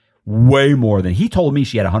 $400,000, way more than he told me.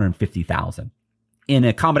 She had $150,000 in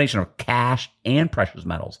a combination of cash and precious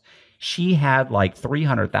metals. She had like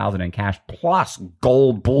 $300,000 in cash plus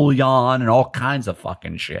gold bullion and all kinds of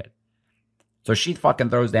fucking shit. So she fucking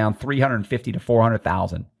throws down 350 to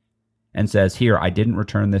 400,000 and says, here, I didn't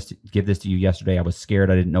give this to you yesterday. I was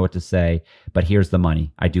scared. I didn't know what to say, but here's the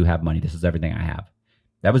money. I do have money. This is everything I have.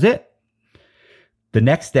 That was it. The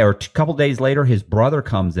next day or a couple days later, his brother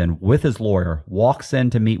comes in with his lawyer, walks in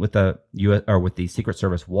to meet with the Secret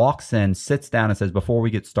Service, walks in, sits down and says, before we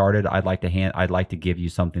get started, I'd like to give you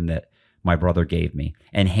something that my brother gave me,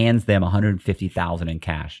 and hands them 150,000 in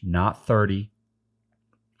cash, not 30,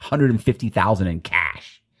 150,000 in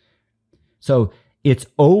cash. So it's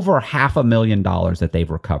over $500,000 that they've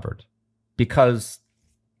recovered because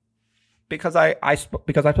I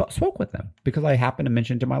spoke with them, because I happened to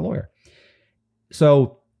mention to my lawyer.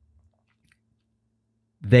 So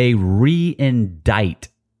they re-indict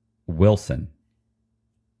Wilson.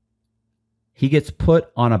 He gets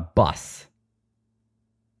put on a bus.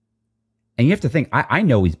 And you have to think, I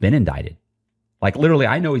know he's been indicted. Like literally,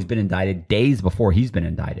 I know he's been indicted days before he's been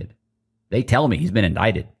indicted. They tell me he's been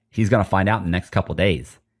indicted. He's going to find out in the next couple of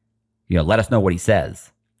days. Let us know what he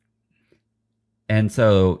says. And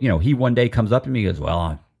so, he one day comes up to me and goes,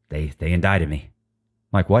 well, they indicted me.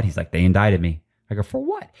 I'm like, what? He's like, they indicted me. I go, for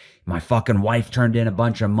what? My fucking wife turned in a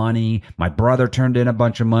bunch of money. My brother turned in a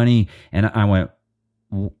bunch of money. And I went,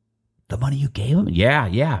 the money you gave him? Yeah.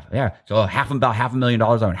 So about $500,000.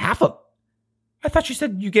 I went, I thought you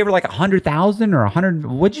said you gave her like 100,000 or 100.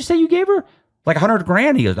 What'd you say you gave her? Like 100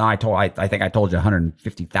 grand. He goes, no, I think I told you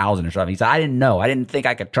 150,000 or something. He said, I didn't know. I didn't think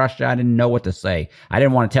I could trust you. I didn't know what to say. I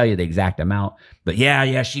didn't want to tell you the exact amount. But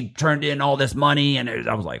yeah, she turned in all this money. And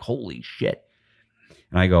I was like, holy shit.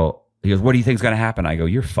 And he goes, what do you think's going to happen? I go,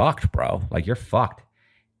 you're fucked, bro. Like, you're fucked.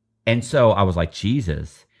 And so I was like,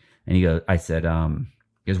 Jesus. And he goes, he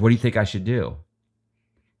goes, what do you think I should do?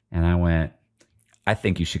 And I went, I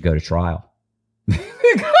think you should go to trial.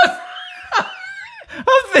 Because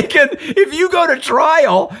I'm thinking, if you go to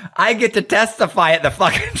trial, I get to testify at the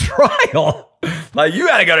fucking trial. Like, you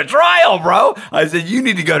got to go to trial, bro. I said, you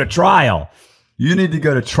need to go to trial. You need to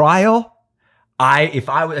go to trial. I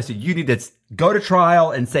said, you need to go to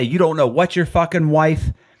trial and say, you don't know what your fucking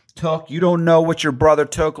wife took. You don't know what your brother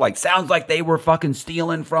took. Like, sounds like they were fucking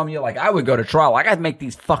stealing from you. Like, I would go to trial. I got to make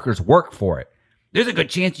these fuckers work for it. There's a good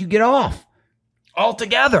chance you get off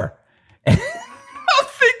altogether.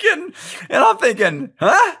 I'm thinking,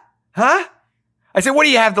 huh? I said, what do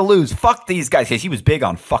you have to lose? Fuck these guys. Because he was big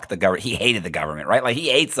on fuck the government. He hated the government, right? Like, he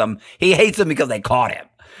hates them. He hates them because they caught him.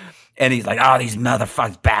 And he's like, oh, these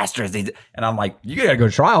motherfuckers, bastards. And I'm like, you got to go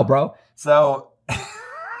to trial, bro. So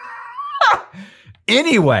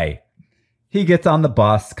anyway, he gets on the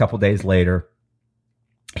bus a couple days later.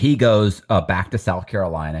 He goes back to South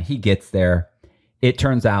Carolina. He gets there. It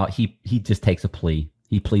turns out he just takes a plea.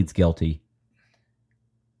 He pleads guilty.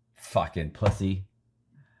 Fucking pussy.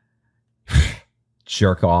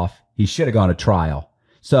 Jerk off. He should have gone to trial.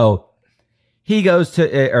 So he goes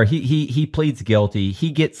to, or he pleads guilty.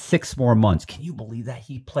 He gets 6 more months. Can you believe that?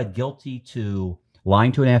 He pled guilty to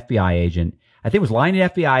lying to an FBI agent. I think it was lying to an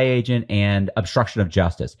FBI agent and obstruction of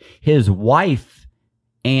justice. His wife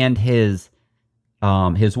and his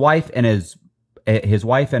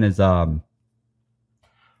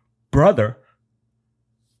brother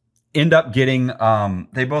end up getting,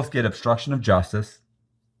 they both get obstruction of justice.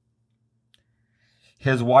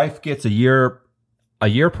 His wife gets a year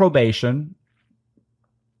probation,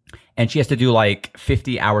 and she has to do like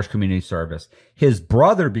 50 hours community service. His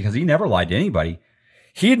brother, because he never lied to anybody,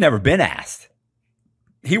 he had never been asked.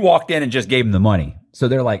 He walked in and just gave him the money. So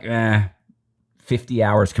they're like, 50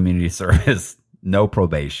 hours community service, no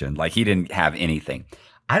probation. Like, he didn't have anything.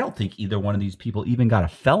 I don't think either one of these people even got a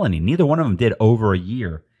felony. Neither one of them did over a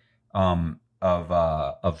year of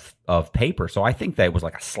paper. So I think that was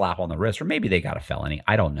like a slap on the wrist, or maybe they got a felony.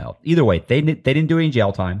 I don't know. Either way, they didn't do any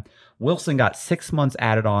jail time. Wilson got 6 months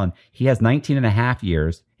added on. He has 19 and a half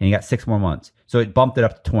years, and he got 6 more months. So it bumped it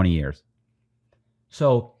up to 20 years.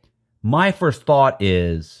 So my first thought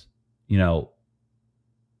is,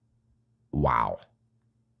 wow.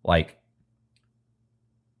 Like,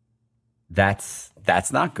 that's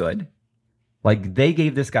not good. Like, they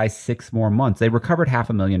gave this guy 6 more months. They recovered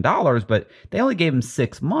 $500,000, but they only gave him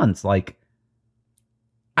 6 months. Like,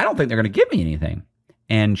 I don't think they're going to give me anything.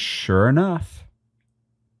 And sure enough,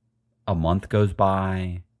 a month goes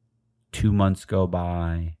by, 2 months go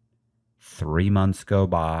by, 3 months go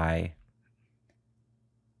by.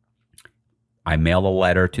 I mail a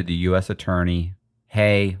letter to the U.S. attorney.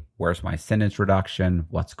 Hey, where's my sentence reduction?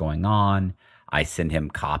 What's going on? I send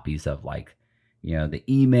him copies of the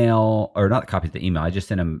email, or not copies of the email. I just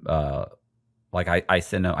sent him, I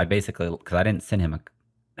basically, because I didn't send him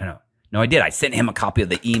I sent him a copy of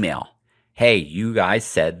the email. Hey, you guys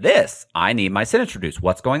said this. I need my sentence reduced.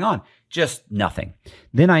 What's going on? Just nothing.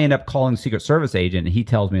 Then I end up calling the Secret Service agent, and he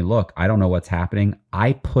tells me, look, I don't know what's happening.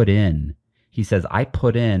 He says, I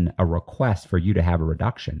put in a request for you to have a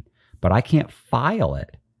reduction, but I can't file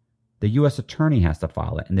it. The U.S. attorney has to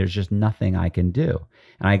file it, and there's just nothing I can do.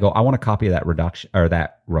 And I go, I want a copy of that reduction or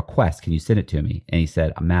that request. Can you send it to me? And he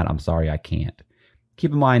said, Matt, I'm sorry, I can't.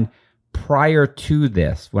 Keep in mind, prior to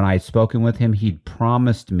this, when I had spoken with him, he'd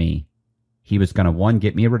promised me he was going to, one,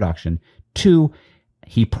 get me a reduction. Two,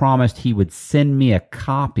 he promised he would send me a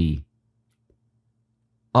copy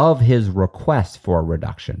of his request for a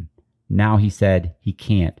reduction. Now he said he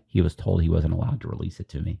can't. He was told he wasn't allowed to release it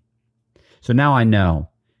to me. So now I know.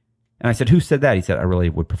 And I said, who said that? He said, I really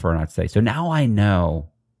would prefer not to say. So now I know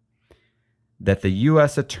that the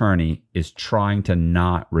U.S. attorney is trying to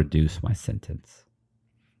not reduce my sentence.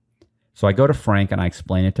 So I go to Frank and I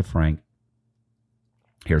explain it to Frank.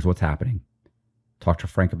 Here's what's happening. Talk to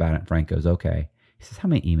Frank about it. And Frank goes, okay. He says, how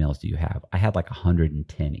many emails do you have? I had like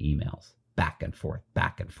 110 emails back and forth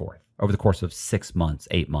over the course of 6 months,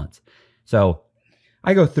 8 months. So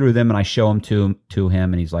I go through them and I show them to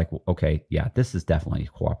him, and he's like, okay, yeah, this is definitely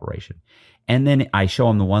cooperation. And then I show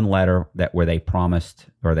him the one letter where they promised,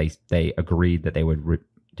 or they agreed that they would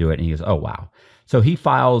do it. And he goes, oh, wow. So he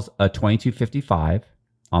files a 2255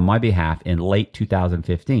 on my behalf in late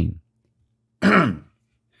 2015. The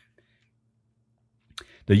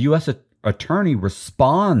U.S. attorney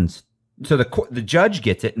responds. So the judge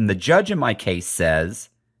gets it, and the judge in my case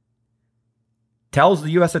tells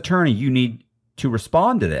the U.S. attorney, you need to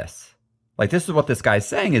respond to this. Like, this is what this guy's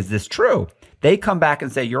saying. Is this true? They come back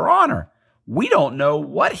and say, Your Honor, we don't know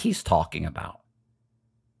what he's talking about.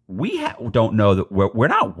 We don't know that we're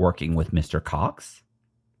not working with Mr. Cox.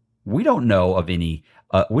 We don't know of any.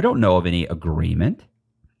 We don't know of any agreement.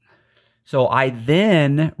 So I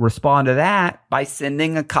then respond to that by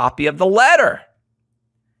sending a copy of the letter.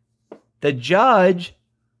 The judge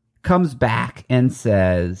comes back and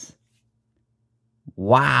says,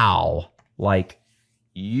 wow, like,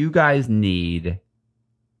 you guys need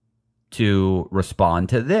to respond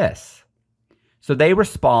to this. So they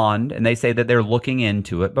respond and they say that they're looking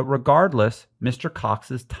into it. But regardless, Mr.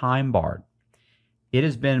 Cox is time barred. It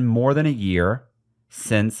has been more than a year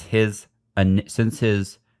since his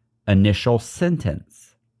initial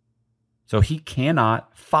sentence. So he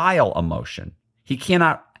cannot file a motion. He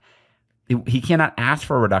cannot ask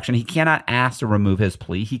for a reduction. He cannot ask to remove his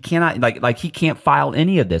plea. He cannot, like he can't file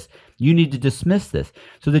any of this. You need to dismiss this.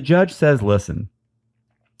 So the judge says, listen,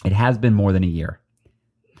 it has been more than a year.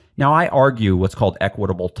 Now, I argue what's called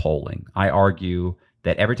equitable tolling. I argue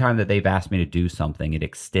that every time that they've asked me to do something, it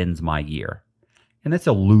extends my year. And that's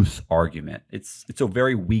a loose argument. It's a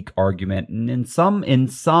very weak argument. And in some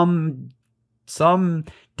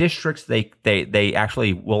districts, they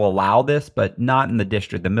actually will allow this, but not in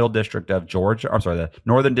the middle district of Georgia. I'm sorry, the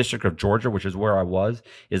northern district of Georgia, which is where I was,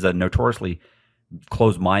 is a notoriously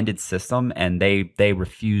closed-minded system, and they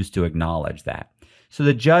refuse to acknowledge that. So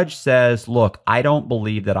the judge says, look, I don't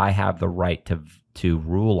believe that I have the right to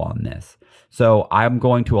rule on this. So I'm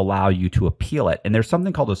going to allow you to appeal it. And there's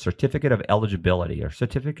something called a certificate of eligibility, or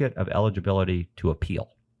certificate of eligibility to appeal.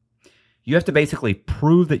 You have to basically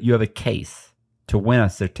prove that you have a case to win a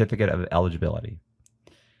certificate of eligibility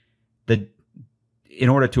in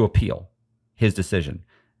order to appeal his decision.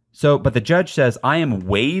 So, but the judge says, I am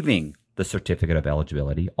waiving the certificate of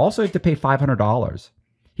eligibility. Also, you have to pay $500.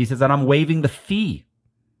 He says that I'm waiving the fee,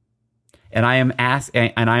 and I am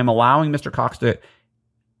allowing Mr. Cox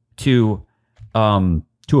to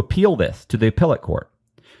appeal this to the appellate court.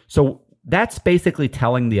 So that's basically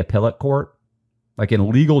telling the appellate court, like in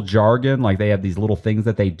legal jargon, like they have these little things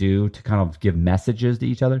that they do to kind of give messages to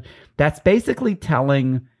each other. That is basically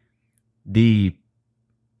telling the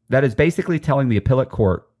appellate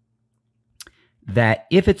court that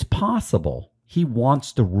if it's possible, he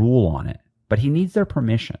wants to rule on it, but he needs their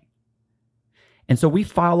permission. And so we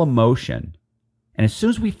file a motion, and as soon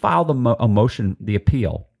as we file a motion, the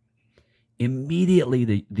appeal,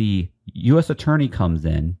 immediately the U.S. attorney comes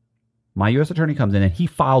in. My U.S. attorney comes in and he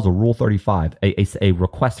files a Rule 35, a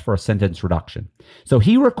request for a sentence reduction. So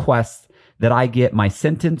he requests that I get my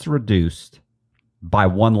sentence reduced by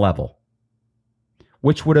 1 level,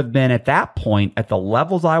 which would have been at that point, at the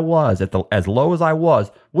levels I was, as low as I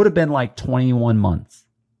was, would have been like 21 months.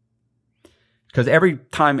 Because every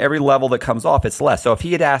level that comes off, it's less. So if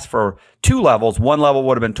he had asked for 2 levels, 1 level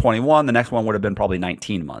would have been 21. The next one would have been probably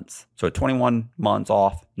 19 months. So at 21 months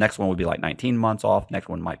off, next one would be like 19 months off. Next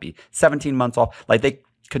one might be 17 months off. Like they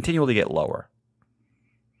continually get lower.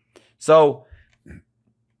 So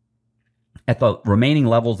At the remaining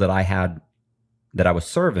levels that I had, that I was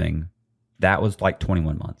serving, that was like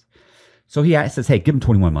 21 months. So he says, hey, give him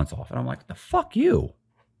 21 months off. And I'm like, the fuck you?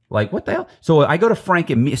 Like, what the hell? So I go to Frank,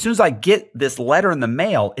 and as soon as I get this letter in the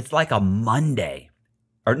mail, it's like a Monday.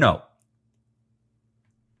 Or no.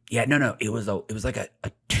 Yeah, no. It was like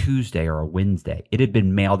a Tuesday or a Wednesday. It had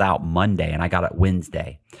been mailed out Monday, and I got it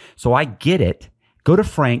Wednesday. So I get it, go to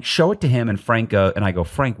Frank, show it to him, and I go,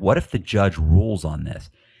 Frank, what if the judge rules on this?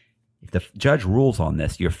 If the judge rules on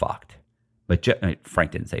this, you're fucked. But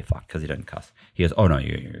Frank didn't say fuck because he doesn't cuss. He goes, oh, no,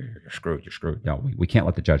 you're screwed. You're screwed. No, we can't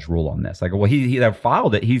let the judge rule on this. I go, well, they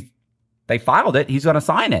filed it. They filed it. He's going to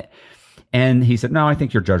sign it. And he said, no, I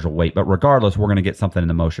think your judge will wait. But regardless, we're going to get something in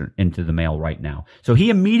the motion into the mail right now. So he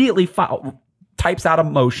immediately types out a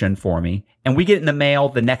motion for me, and we get it in the mail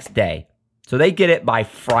the next day. So they get it by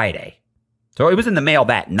Friday. So it was in the mail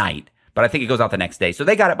that night, but I think it goes out the next day. So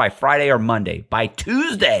they got it by Friday or Monday. By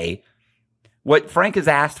Tuesday, what Frank has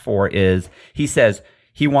asked for is, he says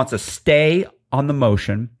he wants a stay on the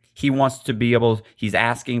motion. He wants to be able, he's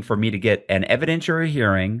asking for me to get an evidentiary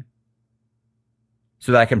hearing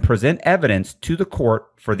so that I can present evidence to the court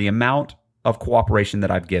for the amount of cooperation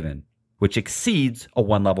that I've given, which exceeds a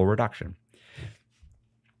 1-level reduction.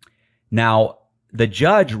 Now, the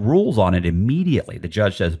judge rules on it immediately. The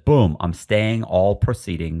judge says, boom, I'm staying all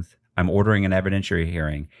proceedings. I'm ordering an evidentiary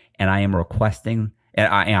hearing, and I am requesting,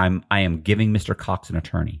 and I am giving Mr. Cox an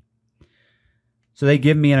attorney. So they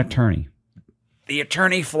give me an attorney. The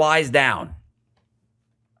attorney flies down.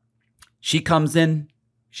 She comes in.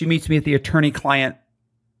 She meets me at the attorney-client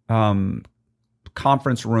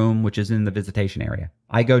conference room, which is in the visitation area.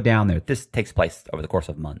 I go down there. This takes place over the course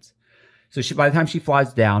of months. So by the time she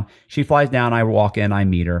flies down, I walk in, I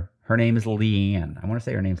meet her. Her name is Leanne. I want to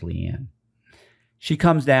say her name's Leanne. She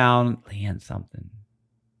comes down, Leanne something.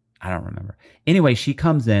 I don't remember. Anyway, she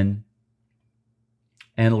comes in,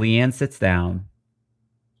 and Leanne sits down,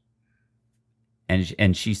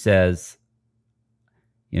 and she says,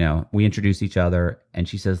 we introduce each other, and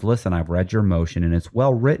she says, listen, I've read your motion, and it's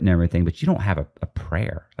well written and everything, but you don't have a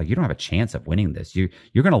prayer. Like, you don't have a chance of winning this. You're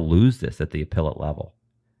going to lose this at the appellate level.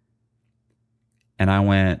 And I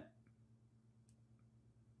went,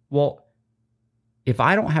 well, if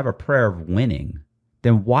I don't have a prayer of winning,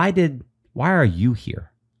 then why are you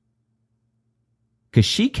here? Because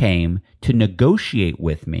she came to negotiate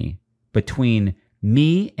with me between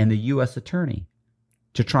me and the U.S. attorney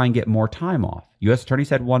to try and get more time off. U.S. attorney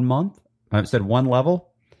said 1 month, said 1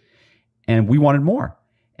 level, and we wanted more.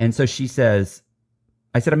 And so she says,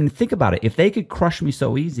 I said, think about it. If they could crush me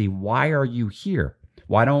so easy, why are you here?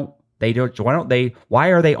 Why are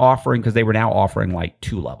they offering, because they were now offering like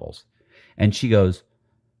 2 levels. And she goes,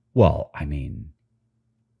 well, I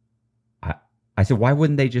said, why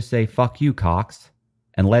wouldn't they just say, fuck you, Cox,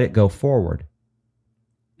 and let it go forward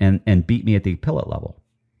and beat me at the appellate level?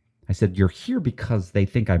 I said, you're here because they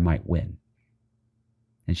think I might win.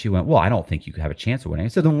 And she went, well, I don't think you have a chance of winning. I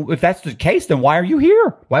said, then if that's the case, then why are you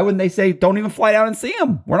here? Why wouldn't they say, don't even fly down and see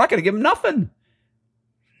him? We're not going to give him nothing.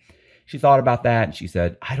 She thought about that, and she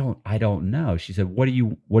said, I don't know. She said, what do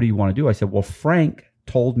you want to do? I said, well, Frank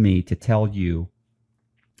told me to tell you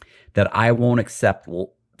that I won't accept,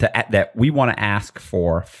 that we want to ask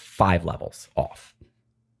for 5 levels off.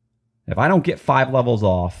 If I don't get 5 levels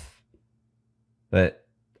off, that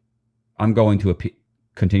I'm going to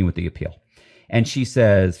continue with the appeal. And she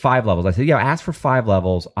says, 5 levels. I said, yeah, ask for 5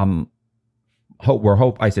 levels.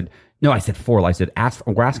 I said, no, I said 4. I said,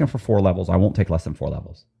 we're asking for 4 levels. I won't take less than 4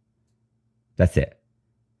 levels. That's it.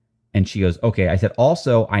 And she goes, okay. I said,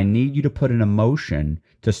 also, I need you to put in a motion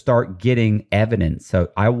to start getting evidence. So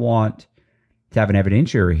I want to have an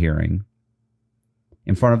evidentiary hearing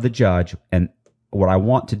in front of the judge. And what I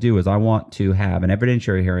want to do is I want to have an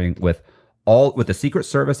evidentiary hearing with the Secret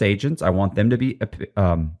Service agents. I want them to be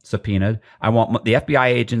subpoenaed. I want the FBI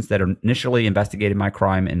agents that initially investigated my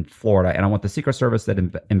crime in Florida, and I want the Secret Service that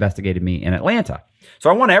investigated me in Atlanta. So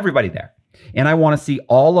I want everybody there. And I want to see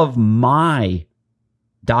all of my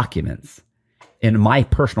documents in my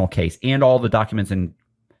personal case and all the documents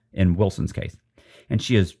in Wilson's case. And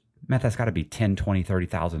she is, Matt, that's got to be 10, 20,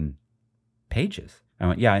 30,000 pages. I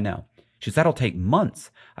went, yeah, I know. She said, that'll take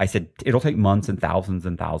months. I said, it'll take months and thousands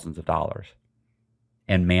of dollars.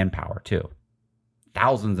 And manpower, too.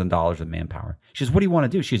 Thousands of dollars of manpower. She says, what do you want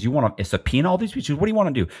to do? She says, you want to subpoena all these people? She says, what do you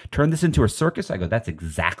want to do? Turn this into a circus? I go, that's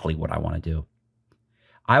exactly what I want to do.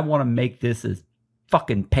 I want to make this as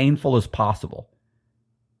fucking painful as possible.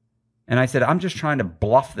 And I said, I'm just trying to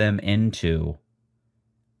bluff them into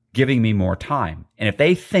giving me more time. And if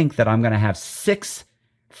they think that I'm going to have 6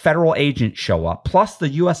 federal agents show up, plus the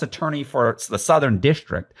U.S. attorney for the Southern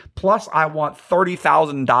District, plus I want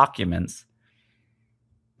 30,000 documents,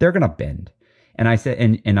 they're going to bend. And I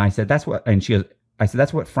said, and I said, that's what, and she goes, I said,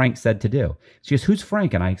 that's what Frank said to do. She goes, who's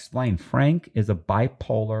Frank? And I explained, Frank is a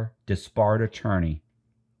bipolar, disbarred attorney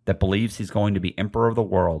that believes he's going to be emperor of the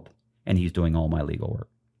world, and he's doing all my legal work.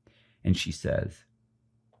 And she says,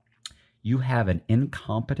 you have an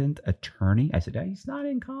incompetent attorney? I said, he's not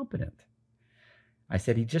incompetent. I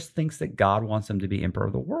said, he just thinks that God wants him to be emperor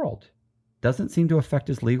of the world. Doesn't seem to affect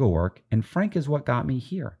his legal work. And Frank is what got me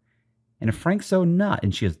here. And if Frank's so nut,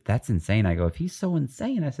 and she goes, that's insane. I go, if he's so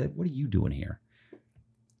insane, I said, what are you doing here?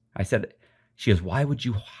 I said, she goes, why would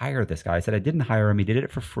you hire this guy? I said, I didn't hire him. He did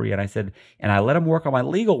it for free. And I said, and I let him work on my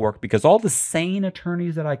legal work because all the sane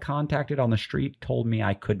attorneys that I contacted on the street told me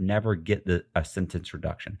I could never get a sentence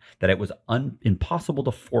reduction, that it was impossible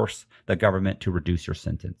to force the government to reduce your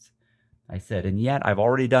sentence. I said, and yet I've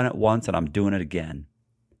already done it once and I'm doing it again.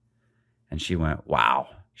 And she went, wow.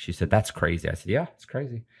 She said, that's crazy. I said, yeah, it's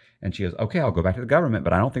crazy. And she goes, okay, I'll go back to the government,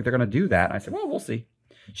 but I don't think they're going to do that. And I said, well, we'll see.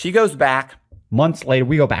 She goes back. Months later,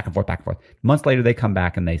 we go back and forth, back and forth. Months later, they come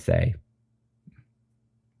back and they say,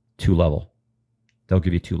 2 level. They'll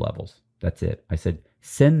give you 2 levels. That's it. I said,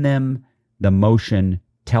 send them the motion,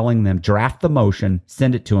 telling them, draft the motion,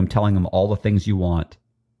 send it to them, telling them all the things you want,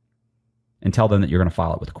 and tell them that you're going to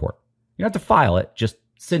file it with the court. You don't have to file it. Just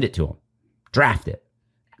send it to them. Draft it.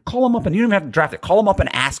 Call them up, and you don't even have to draft it. Call them up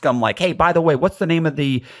and ask them, like, hey, by the way, what's the name of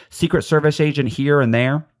the Secret Service agent here and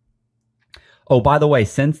there? Oh, by the way,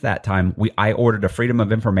 since that time, I ordered a Freedom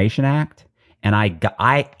of Information Act, and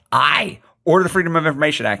I ordered a Freedom of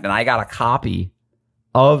Information Act, and I got a copy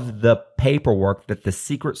of the paperwork that the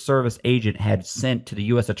Secret Service agent had sent to the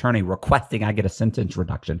U.S. attorney requesting I get a sentence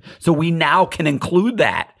reduction. So we now can include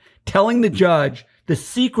that, telling the judge the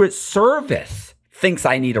Secret Service thinks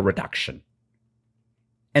I need a reduction.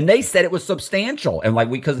 And they said it was substantial. And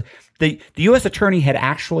because the U.S. attorney had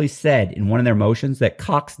actually said in one of their motions that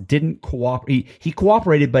Cox didn't cooperate. He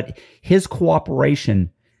cooperated, but his cooperation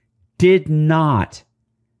did not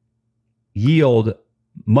yield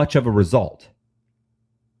much of a result.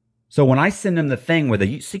 So when I send him the thing with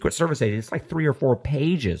a Secret Service agent, it's like 3 or 4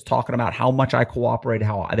 pages talking about how much I cooperated,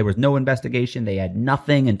 how there was no investigation. They had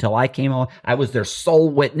nothing until I came on. I was their sole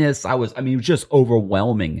witness. It was just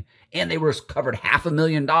overwhelming. And they were covered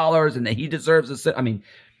 $500,000 and that he deserves a,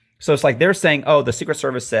 so it's like they're saying, oh, the Secret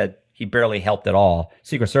Service said he barely helped at all.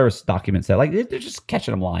 Secret Service document said, like, they're just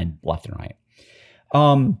catching him lying left and right.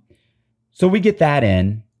 So we get that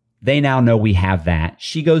in. They now know we have that.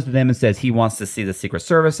 She goes to them and says he wants to see the Secret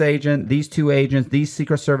Service agent, these 2 agents, these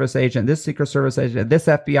Secret Service agent, this Secret Service agent, this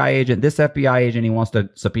FBI agent, this FBI agent. He wants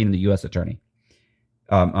to subpoena the U.S. attorney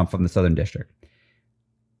from the Southern District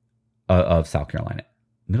of South Carolina.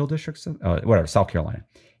 Middle District, South Carolina.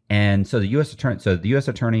 And so the U.S.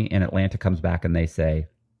 attorney in Atlanta comes back and they say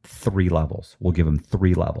 3 levels. We'll give him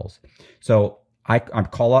 3 levels. So I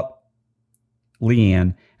call up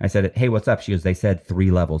Leanne. I said, hey, what's up? She goes, they said 3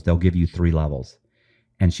 levels. They'll give you 3 levels.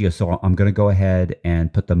 And she goes, so I'm going to go ahead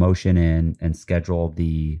and put the motion in and schedule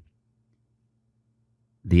the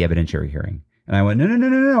evidentiary hearing. And I went,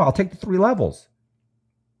 no. I'll take the 3 levels.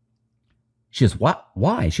 She goes, what?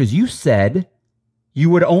 Why? She goes, you said you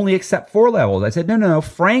would only accept 4 levels. I said, no.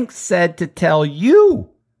 Frank said to tell you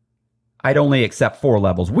I'd only accept 4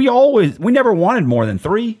 levels. We never wanted more than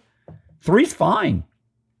 3. 3's fine.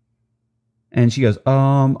 And she goes,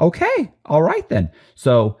 okay, all right then.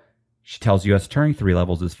 So she tells the U.S. attorney 3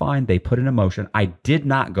 levels is fine. They put in a motion. I did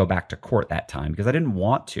not go back to court that time because I didn't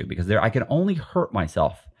want to, because I could only hurt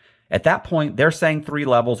myself. At that point, they're saying 3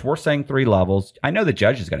 levels. We're saying 3 levels. I know the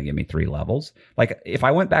judge is going to give me 3 levels. Like, if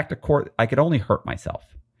I went back to court, I could only hurt myself.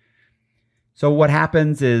 So what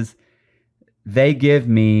happens is they give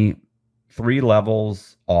me 3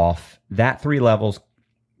 levels off. That 3 levels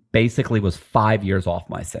basically was 5 years off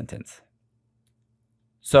my sentence.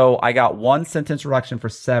 So I got 1 sentence reduction for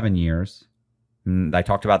 7 years. I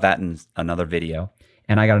talked about that in another video.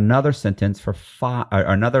 And I got another sentence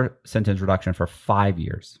reduction for 5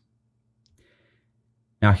 years.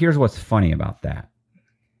 Now, here's what's funny about that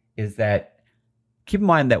is that keep in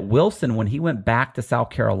mind that Wilson, when he went back to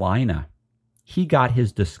South Carolina, he got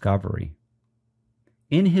his discovery.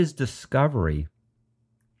 In his discovery,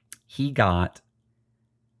 he got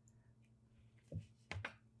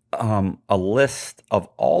a list of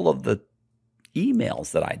all of the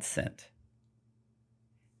emails that I'd sent.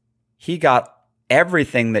 He got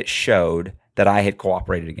everything that showed that I had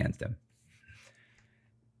cooperated against him.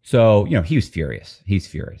 So, he was furious. He's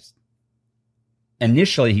furious.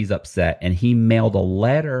 Initially, he's upset, and he mailed a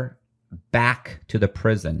letter back to the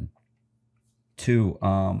prison to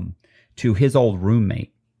his old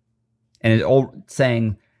roommate, and his old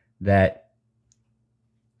saying that,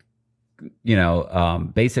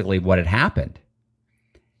 basically what had happened.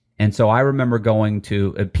 And so I remember going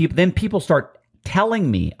to people. Then people start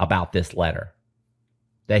telling me about this letter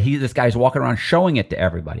that this guy's walking around showing it to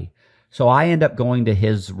everybody. So I end up going to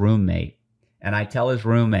his roommate, and I tell his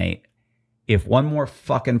roommate, if one more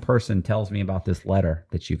fucking person tells me about this letter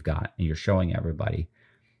that you've got and you're showing everybody,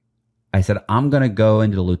 I said, I'm going to go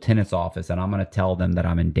into the lieutenant's office and I'm going to tell them that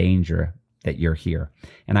I'm in danger, that you're here.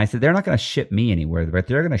 And I said, they're not going to ship me anywhere, but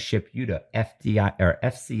they're going to ship you to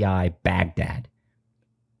FCI Baghdad.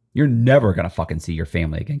 You're never going to fucking see your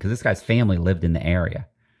family again, because this guy's family lived in the area.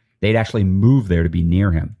 They'd actually moved there to be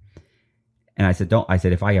near him. And I said,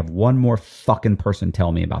 if I have one more fucking person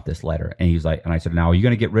tell me about this letter. And he's like, and I said, now, are you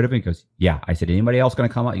going to get rid of it? He goes, yeah. I said, anybody else going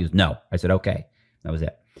to come out? He goes, no. I said, okay. That was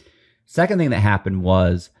it. Second thing that happened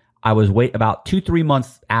was I was about 2-3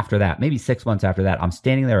 months after that, maybe 6 months after that, I'm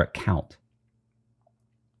standing there at Count.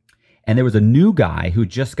 And there was a new guy who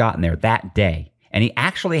just gotten there that day. And he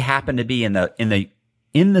actually happened to be in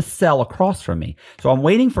the cell across from me. So I'm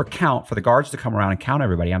waiting for the guards to come around and count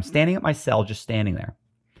everybody. I'm standing at my cell, just standing there.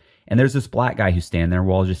 And there's this black guy who's standing there.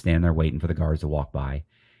 We're all just standing there waiting for the guards to walk by.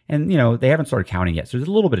 And, they haven't started counting yet. So there's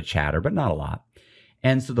a little bit of chatter, but not a lot.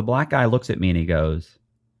 And so the black guy looks at me and he goes,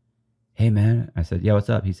 hey, man. I said, yeah, what's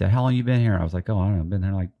up? He said, how long you been here? I was like, oh, I don't know. I've been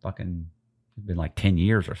there like 10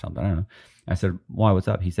 years or something. I don't know. I said, why, what's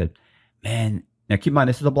up? He said, man, now keep in mind,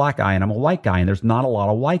 this is a black guy and I'm a white guy, and there's not a lot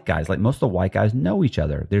of white guys. Like, most of the white guys know each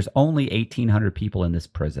other. There's only 1,800 people in this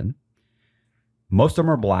prison. Most of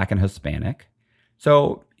them are black and Hispanic.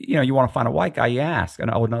 So, you want to find a white guy, you ask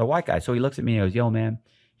another white guy. So he looks at me and goes, yo, man,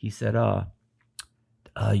 he said, you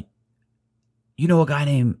know a guy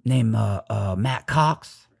named Matt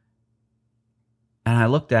Cox? And I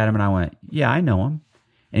looked at him and I went, yeah, I know him.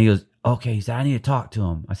 And he goes, okay. He said, I need to talk to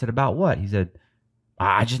him. I said, about what? He said,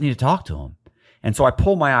 I just need to talk to him. And so I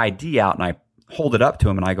pull my ID out and I hold it up to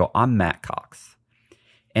him and I go, I'm Matt Cox.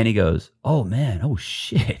 And he goes, oh, man, oh,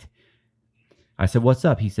 shit. I said, what's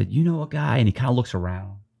up? He said, you know a guy? And he kind of looks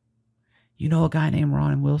around. You know a guy named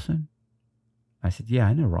Ronnie Wilson? I said, yeah,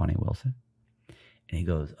 I know Ronnie Wilson. And he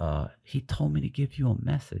goes, he told me to give you a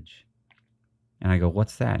message. And I go,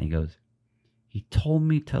 what's that? And he goes, he told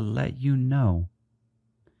me to let you know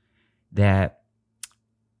that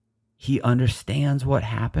he understands what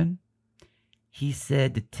happened. He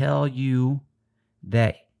said to tell you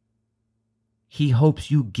that he hopes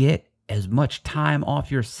you get as much time off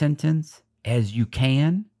your sentence as you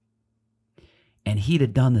can, and he'd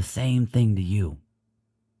have done the same thing to you.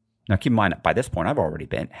 Now, keep in mind, by this point, I've already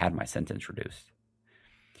had my sentence reduced.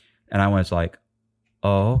 And I was like,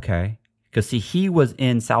 oh, okay. Because, see, he was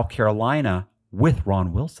in South Carolina with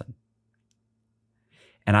Ron Wilson.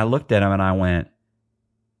 And I looked at him and I went,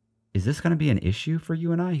 is this going to be an issue for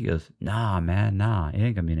you and I? He goes, nah, man, nah, it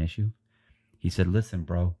ain't going to be an issue. He said, listen,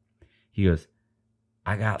 bro. He goes,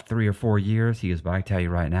 I got 3 or 4 years. He goes, but I tell you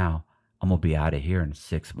right now, I'm going to be out of here in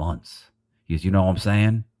 6 months. He goes, you know what I'm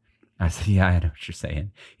saying? I said, yeah, I know what you're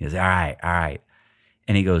saying. He goes, all right.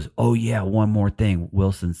 And he goes, oh, yeah, one more thing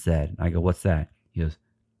Wilson said. I go, what's that? He goes,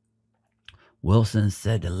 Wilson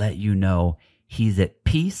said to let you know he's at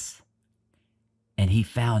peace and he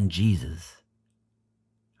found Jesus.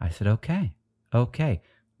 I said, okay.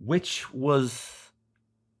 Which was,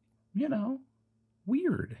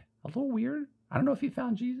 weird. A little weird. I don't know if he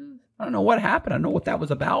found Jesus. I don't know what happened. I don't know what that was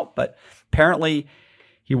about, but apparently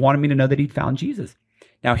he wanted me to know that he'd found Jesus.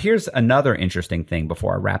 Now, here's another interesting thing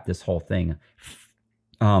before I wrap this whole thing.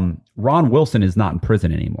 Ron Wilson is not in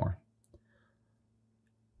prison anymore.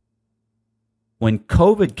 When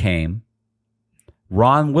COVID came,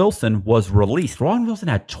 Ron Wilson was released. Ron Wilson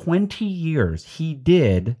had 20 years. He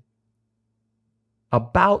did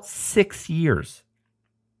about 6 years.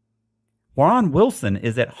 Ron Wilson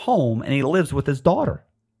is at home and he lives with his daughter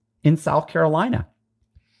in South Carolina.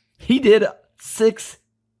 He did 6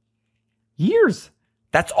 years.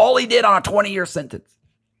 That's all he did on a 20-year sentence.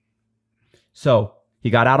 So he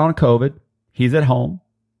got out on COVID. He's at home.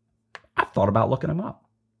 I thought about looking him up.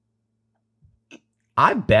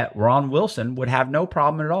 I bet Ron Wilson would have no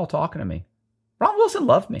problem at all talking to me. Ron Wilson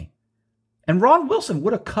loved me. And Ron Wilson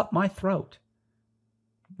would have cut my throat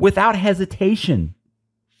without hesitation.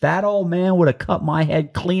 That old man would have cut my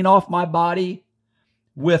head clean off my body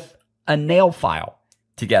with a nail file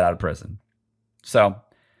to get out of prison. So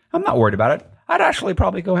I'm not worried about it. I'd actually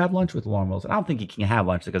probably go have lunch with Ron Wilson. I don't think he can have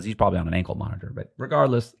lunch because he's probably on an ankle monitor. But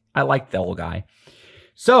regardless, I like the old guy.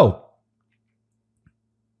 So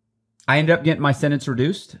I ended up getting my sentence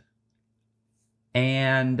reduced.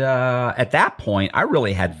 And at that point, I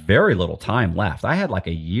really had very little time left. I had like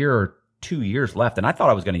a year or 2 years left, and I thought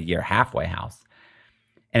I was going to get a halfway house.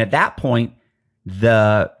 And at that point,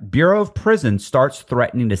 the Bureau of Prisons starts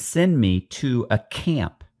threatening to send me to a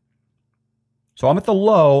camp. So I'm at the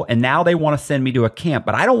low, and now they want to send me to a camp,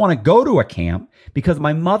 but I don't want to go to a camp because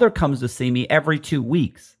my mother comes to see me every 2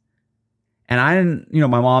 weeks. And I didn't,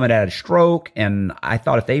 my mom had a stroke, and I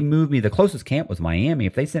thought if they moved me, the closest camp was Miami.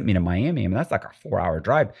 If they sent me to Miami, I mean, that's like a 4-hour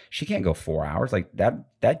drive. She can't go 4 hours. Like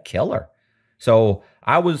that'd kill her. So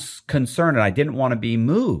I was concerned, and I didn't want to be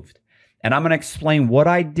moved. And I'm going to explain what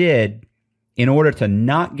I did in order to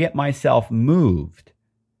not get myself moved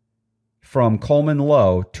from Coleman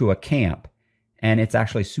Low to a camp. And it's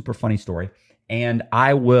actually a super funny story. And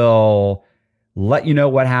I will let you know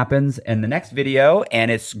what happens in the next video.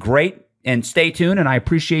 And it's great. And stay tuned. And I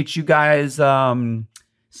appreciate you guys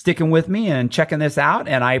sticking with me and checking this out.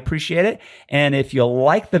 And I appreciate it. And if you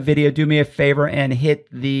like the video, do me a favor and hit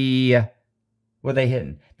the... What are they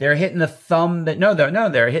hitting? They're hitting the thumb.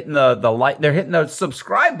 They're hitting the like. They're hitting the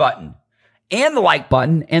subscribe button and the like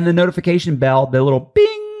button and the notification bell. The little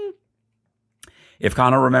bing. If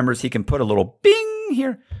Connor remembers, he can put a little bing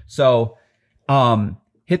here. So,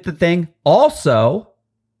 hit the thing. Also,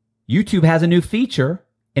 YouTube has a new feature,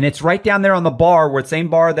 and it's right down there on the bar, where the same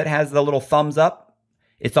bar that has the little thumbs up.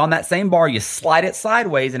 It's on that same bar. You slide it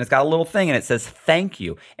sideways, and it's got a little thing, and it says "Thank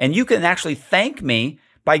you," and you can actually thank me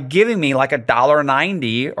by giving me like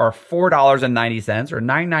 $1.90 or $4.90 or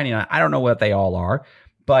 $9.99. I don't know what they all are,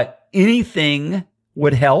 but anything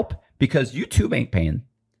would help because YouTube ain't paying.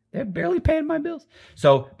 They're barely paying my bills.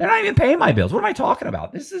 So they're not even paying my bills. What am I talking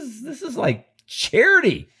about? This is like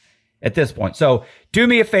charity at this point. So do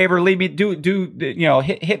me a favor,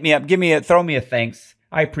 hit me up, throw me a thanks.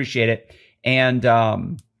 I appreciate it. And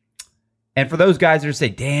for those guys that say,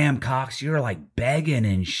 "Damn, Cox, you're like begging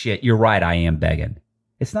and shit." You're right. I am begging.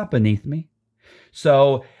 It's not beneath me.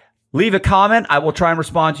 So leave a comment. I will try and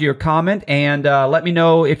respond to your comment. And let me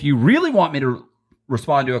know if you really want me to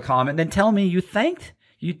respond to a comment. Then tell me you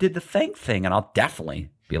did the thank thing. And I'll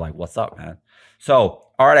definitely be like, "What's up, man?" So,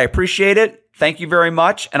 all right. I appreciate it. Thank you very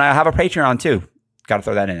much. And I have a Patreon too. Got to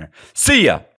throw that in there. See ya.